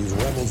while these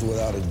rebels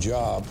without a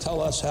job tell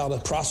us how to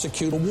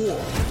prosecute a war.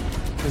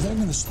 Well, they're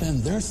going to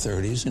spend their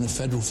 30s in a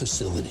federal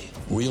facility,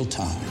 real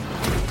time.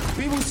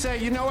 People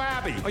say,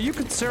 Abby, are you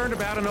concerned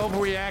about an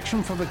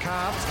overreaction from the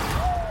cops?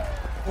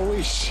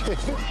 Holy shit.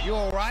 You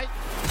all right?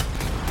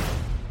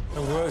 I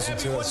was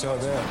until I saw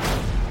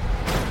that.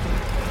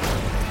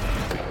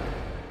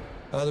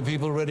 Are the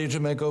people ready to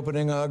make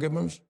opening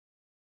arguments?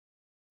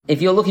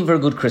 If you're looking for a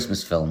good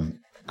Christmas film,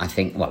 I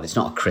think, well, it's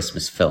not a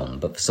Christmas film,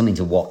 but for something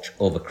to watch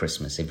over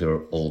Christmas if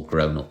you're all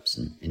grown-ups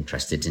and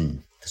interested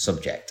in the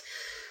subject,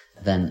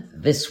 then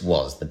this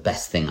was the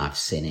best thing I've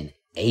seen in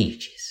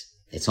ages.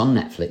 It's on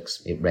Netflix.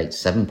 It rates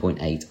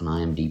 7.8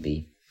 on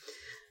IMDb,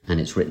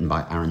 and it's written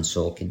by Aaron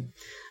Sorkin.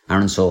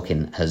 Aaron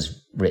Sorkin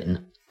has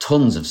written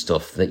tons of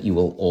stuff that you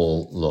will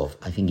all love.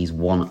 I think he's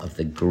one of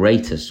the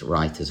greatest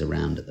writers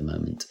around at the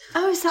moment.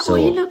 Oh, is that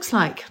what he looks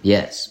like?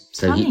 Yes.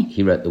 So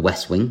he wrote The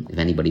West Wing, if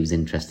anybody was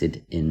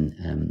interested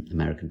in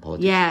American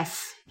politics.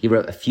 Yes. He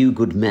wrote A Few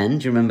Good Men.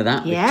 Do you remember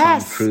that?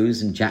 Yes. With Tom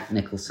Cruise and Jack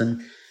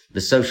Nicholson.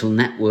 The Social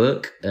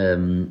Network,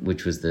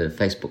 which was the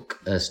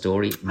Facebook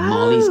story.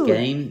 Molly's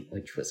Game,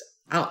 which was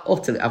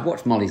utterly... I've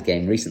watched Molly's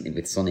Game recently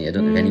with Sonny. I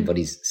don't know if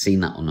anybody's seen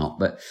that or not.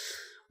 But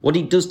what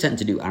he does tend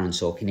to do, Aaron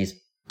Sorkin, is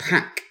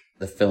pack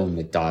the film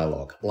with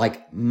dialogue,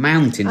 like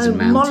mountains and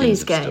mountains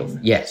Molly's of Game.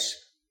 stuff. Yes.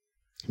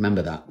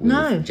 Remember that?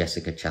 No.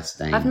 Jessica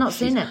Chastain. I've not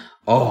seen it.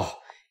 Oh,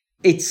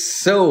 it's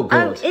so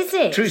good. Oh, is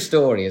it? True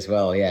story as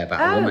well, yeah,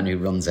 about a woman who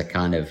runs a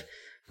kind of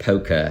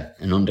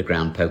an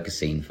underground poker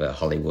scene for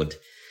Hollywood,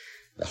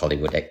 the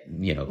Hollywood,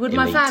 Would elite.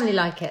 my family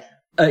like it?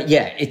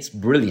 Yeah, it's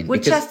brilliant.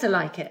 Would Chester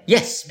like it?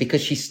 Yes,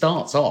 because she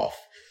starts off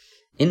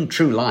in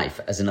true life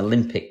as an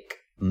Olympic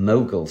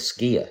mogul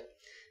skier,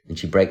 and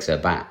she breaks her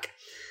back.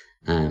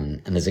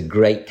 And there's a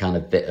great kind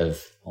of bit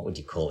of, what would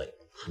you call it?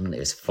 I don't know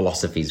if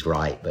philosophy's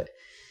right, but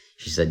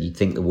she said, you'd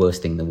think the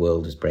worst thing in the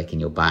world was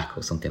breaking your back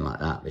or something like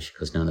that. But she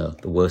goes, no,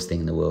 the worst thing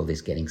in the world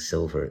is getting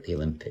silver at the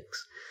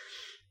Olympics.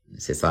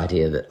 It's this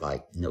idea that,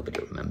 like,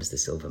 nobody remembers the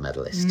silver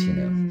medalist,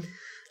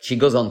 she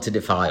goes on to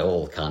defy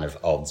all kind of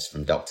odds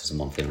from doctors and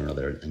one thing or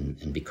another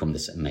and become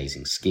this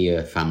amazing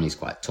skier. Family's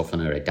quite tough on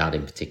her. Her dad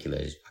in particular,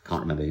 I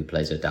can't remember who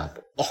plays her dad,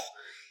 but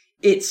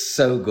it's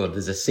so good.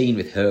 There's a scene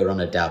with her and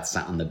her dad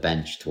sat on the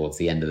bench towards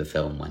the end of the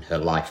film when her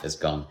life has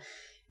gone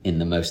in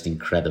the most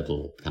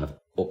incredible kind of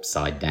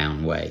upside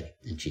down way.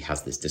 And she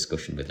has this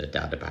discussion with her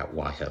dad about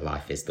why her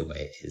life is the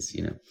way it is,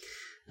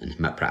 and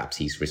perhaps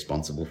he's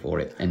responsible for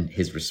it. And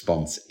his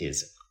response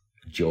is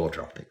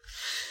jaw-dropping.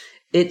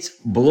 It's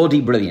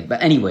bloody brilliant.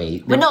 But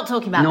anyway... We're not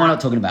talking about that. No, we're not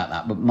talking about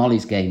that. But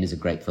Molly's Game is a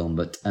great film.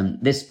 But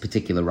this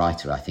particular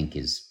writer, I think,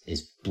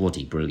 is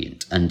bloody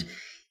brilliant. And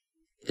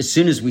as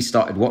soon as we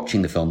started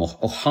watching the film,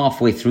 or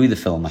halfway through the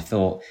film, I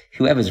thought,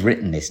 whoever's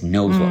written this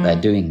knows what they're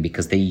doing,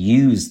 because they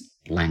use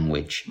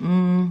language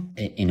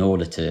in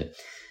order to...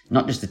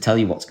 not just to tell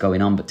you what's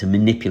going on, but to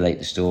manipulate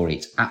the story.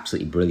 It's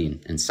absolutely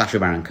brilliant. And Sacha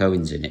Baron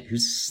Cohen's in it,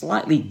 who's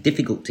slightly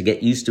difficult to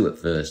get used to at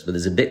first, but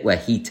there's a bit where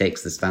he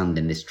takes the stand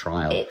in this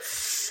trial.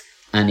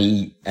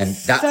 And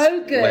that's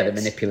so good. Where the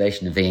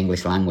manipulation of the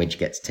English language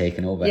gets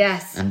taken over.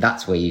 Yes. And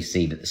that's where you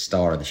see that the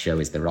star of the show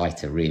is the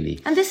writer, really.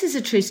 And this is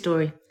a true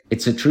story.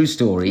 It's a true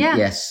story, yeah.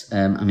 Yes.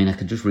 I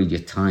could just read you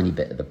a tiny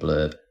bit of the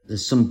blurb.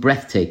 There's some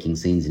breathtaking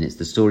scenes in it. It's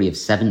the story of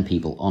 7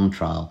 people on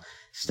trial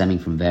stemming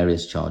from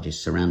various charges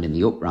surrounding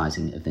the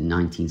uprising of the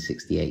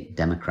 1968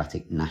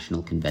 Democratic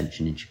National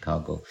Convention in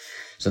Chicago.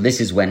 So this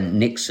is when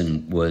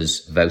Nixon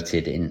was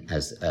voted in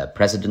as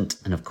president.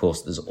 And of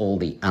course, there's all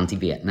the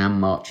anti-Vietnam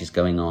marches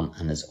going on,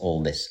 and there's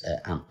all this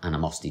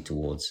animosity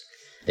towards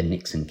the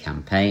Nixon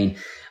campaign.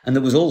 And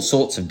there was all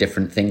sorts of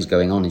different things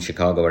going on in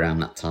Chicago around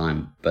that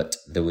time, but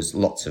there was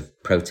lots of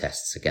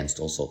protests against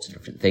all sorts of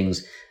different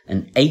things.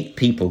 And 8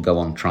 people go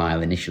on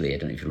trial initially. I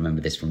don't know if you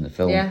remember this from the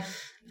film. Yeah.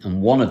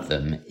 And one of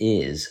them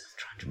is, I'm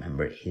trying to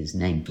remember his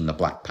name, from the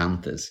Black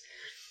Panthers.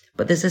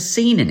 But there's a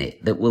scene in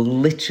it that will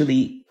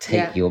literally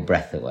take your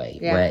breath away,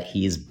 where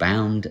he is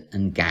bound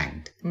and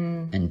gagged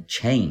and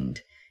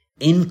chained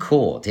in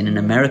court, in an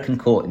American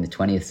court in the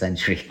 20th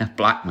century. A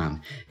black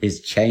man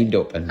is chained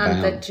up and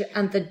bound.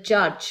 And the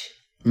judge,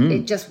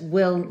 it just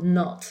will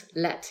not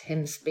let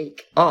him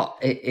speak. Oh,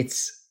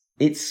 it's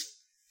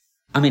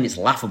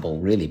laughable,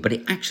 really, but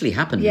it actually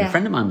happened. Yeah. A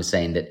friend of mine was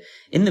saying that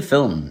in the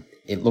film,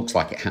 it looks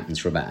like it happens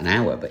for about an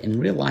hour, but in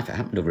real life, it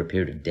happened over a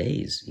period of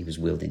days. He was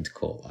wheeled into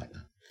court like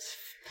that.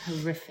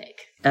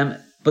 Horrific.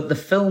 But the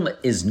film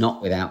is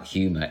not without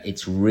humour.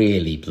 It's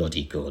really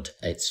bloody good.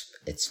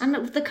 And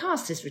the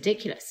cast is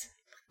ridiculous.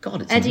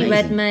 God, it's Eddie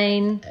amazing.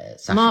 Redmayne,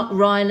 Mark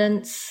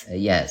Rylance,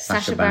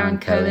 Sacha Baron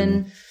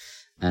Cohen.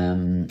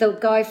 The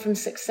guy from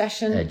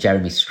Succession.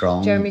 Jeremy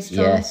Strong.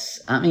 Yes.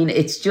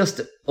 It's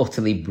just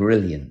utterly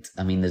brilliant.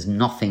 There's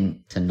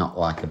nothing to not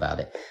like about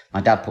it.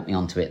 My dad put me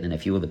onto it, and then a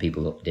few other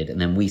people did, and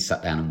then we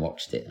sat down and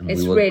watched it. And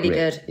it's we were really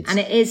gripped. good. And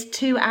it is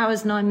 2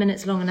 hours, 9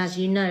 minutes long. And as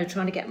you know,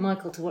 trying to get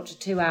Michael to watch a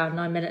 2 hour,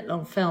 9 minute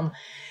long film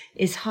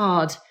is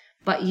hard.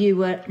 But you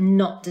were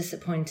not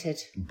disappointed.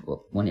 But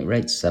when it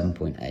rates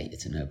 7.8,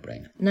 it's a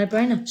no-brainer.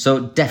 No-brainer.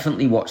 So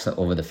definitely watch that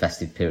over the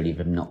festive period if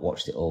you've not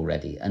watched it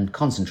already, and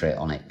concentrate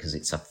on it, because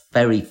it's a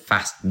very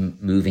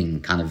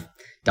fast-moving kind of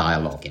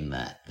dialogue in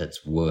there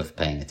that's worth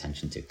paying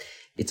attention to.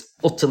 It's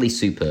utterly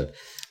superb.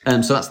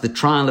 So that's The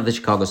Trial of the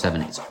Chicago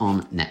 7. It's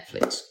on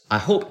Netflix. I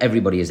hope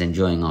everybody is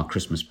enjoying our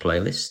Christmas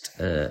playlist.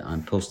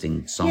 I'm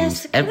posting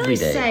songs every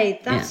day. Yes, can I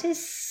say, that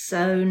is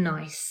so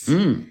nice.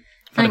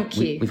 Thank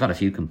you. We've had a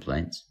few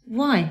complaints.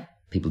 Why?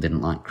 People didn't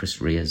like Chris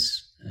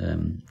Rea's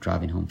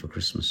Driving Home for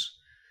Christmas.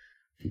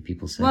 A few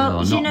people said,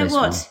 well, you know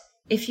what? One.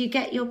 If you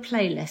get your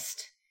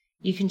playlist,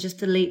 you can just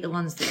delete the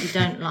ones that you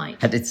don't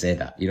like. I did say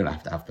that. You don't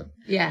have to have them.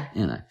 Yeah.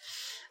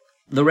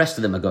 The rest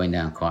of them are going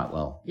down quite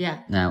well.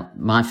 Yeah. Now,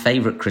 my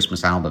favourite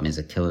Christmas album is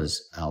a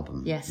Killers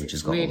album. Yes, which has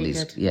it's got really all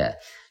these. good. Yeah.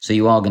 So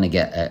you are going to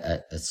get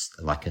a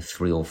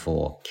 3 or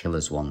 4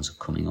 Killers ones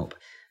coming up.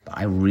 But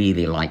I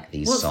really like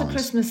these songs. What's the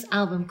Christmas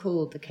album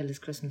called? The Killers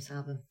Christmas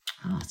album?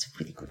 Oh, that's a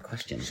really good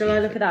question. Shall I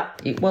look it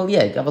up? Well,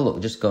 yeah, have a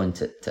look. Just go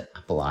into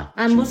Apple iTunes.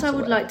 And what I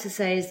would like to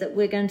say is that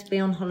we're going to be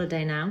on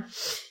holiday now.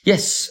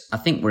 Yes, I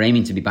think we're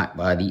aiming to be back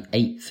by the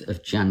 8th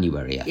of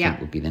January, I think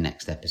would be the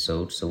next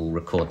episode. So we'll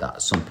record that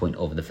at some point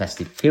over the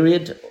festive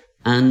period.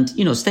 And,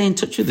 stay in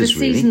touch with us,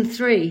 really. For season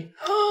 3.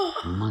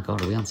 Oh my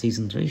God, are we on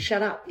season 3?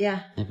 Shut up,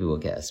 yeah. Maybe we'll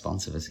get a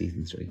sponsor for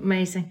season 3.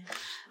 Amazing.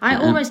 I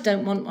almost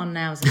don't want one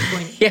now as a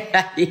point.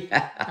 Yeah.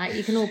 Like,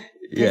 you can all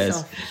piss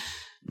off.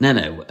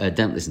 No,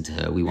 don't listen to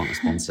her. We want a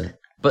sponsor.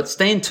 But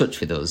stay in touch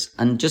with us.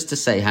 And just to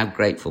say how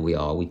grateful we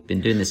are, we've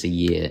been doing this a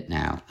year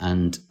now,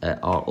 and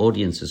our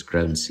audience has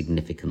grown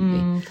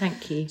significantly.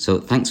 Thank you. So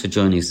thanks for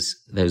joining us,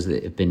 those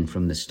that have been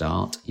from the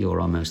start.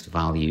 You're our most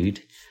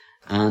valued.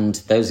 And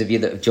those of you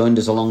that have joined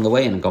us along the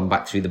way and have gone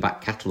back through the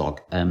back catalogue,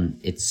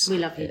 we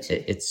love you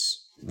too.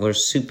 We're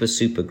super,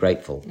 super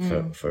grateful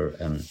for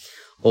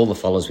all the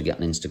follows we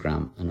get on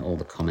Instagram and all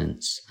the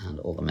comments and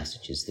all the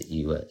messages that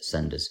you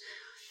send us.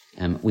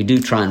 We do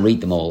try and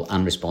read them all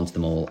and respond to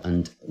them all.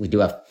 And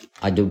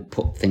I do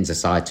put things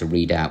aside to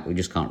read out. We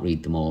just can't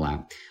read them all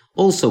out.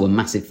 Also, a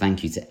massive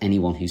thank you to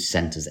anyone who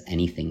sent us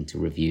anything to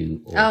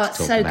review or to talk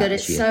it's so about good.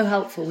 this It's year. so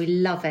helpful. We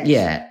love it.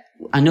 Yeah.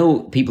 I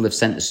know people have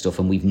sent us stuff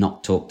and we've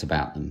not talked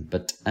about them,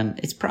 but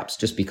it's perhaps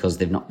just because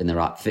they've not been the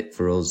right fit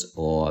for us,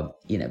 or,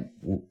 you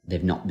know,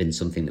 they've not been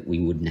something that we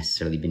would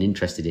necessarily been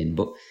interested in.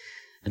 But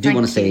I do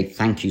want to say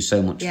thank you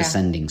so much for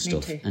sending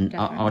stuff. Too, and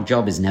our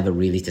job is never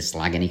really to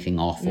slag anything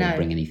off or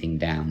bring anything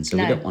down. So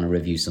we don't want to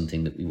review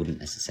something that we wouldn't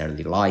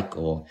necessarily like,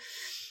 or,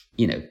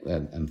 you know,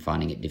 I'm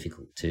finding it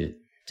difficult to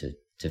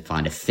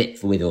find a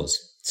fit with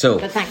us. So,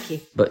 but thank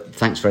you. But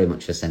thanks very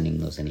much for sending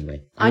those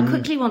anyway. I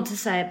quickly want to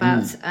say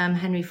about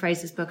Henry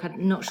Fraser's book.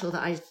 I'm not sure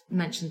that I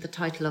mentioned the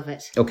title of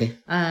it. Okay.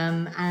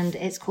 And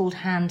it's called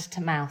Hand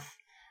to Mouth,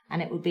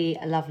 and it would be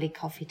a lovely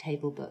coffee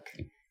table book.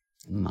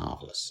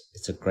 Marvellous.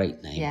 It's a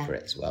great name for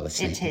it as well. It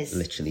is. It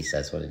literally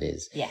says what it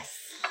is. Yes.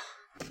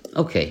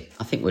 Okay,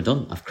 I think we're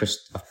done. I've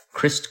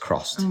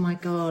crisscrossed. Oh my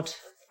God.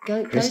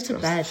 Go to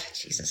bed.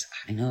 Jesus,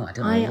 I know. I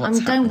don't know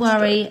what's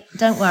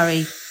Don't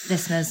worry,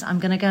 listeners. I'm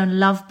going to go and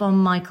love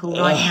bomb Michael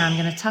right now. I'm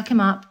going to tuck him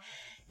up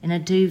in a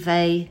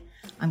duvet.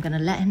 I'm going to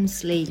let him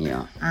sleep,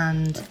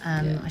 and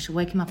I shall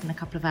wake him up in a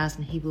couple of hours,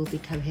 and he will be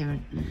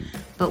coherent.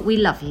 But we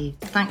love you.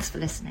 Thanks for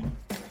listening,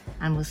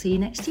 and we'll see you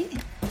next year.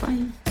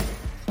 Bye.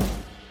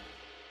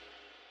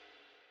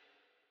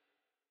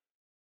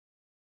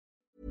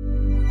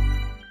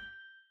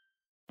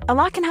 A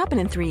lot can happen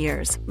in 3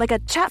 years, like a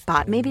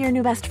chatbot may be your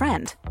new best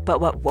friend.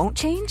 But what won't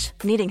change?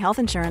 Needing health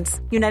insurance.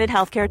 United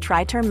Healthcare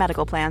Tri-Term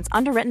Medical Plans,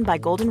 underwritten by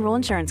Golden Rule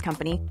Insurance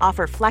Company,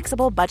 offer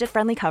flexible,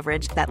 budget-friendly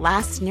coverage that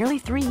lasts nearly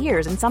 3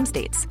 years in some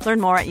states.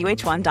 Learn more at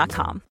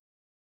uh1.com.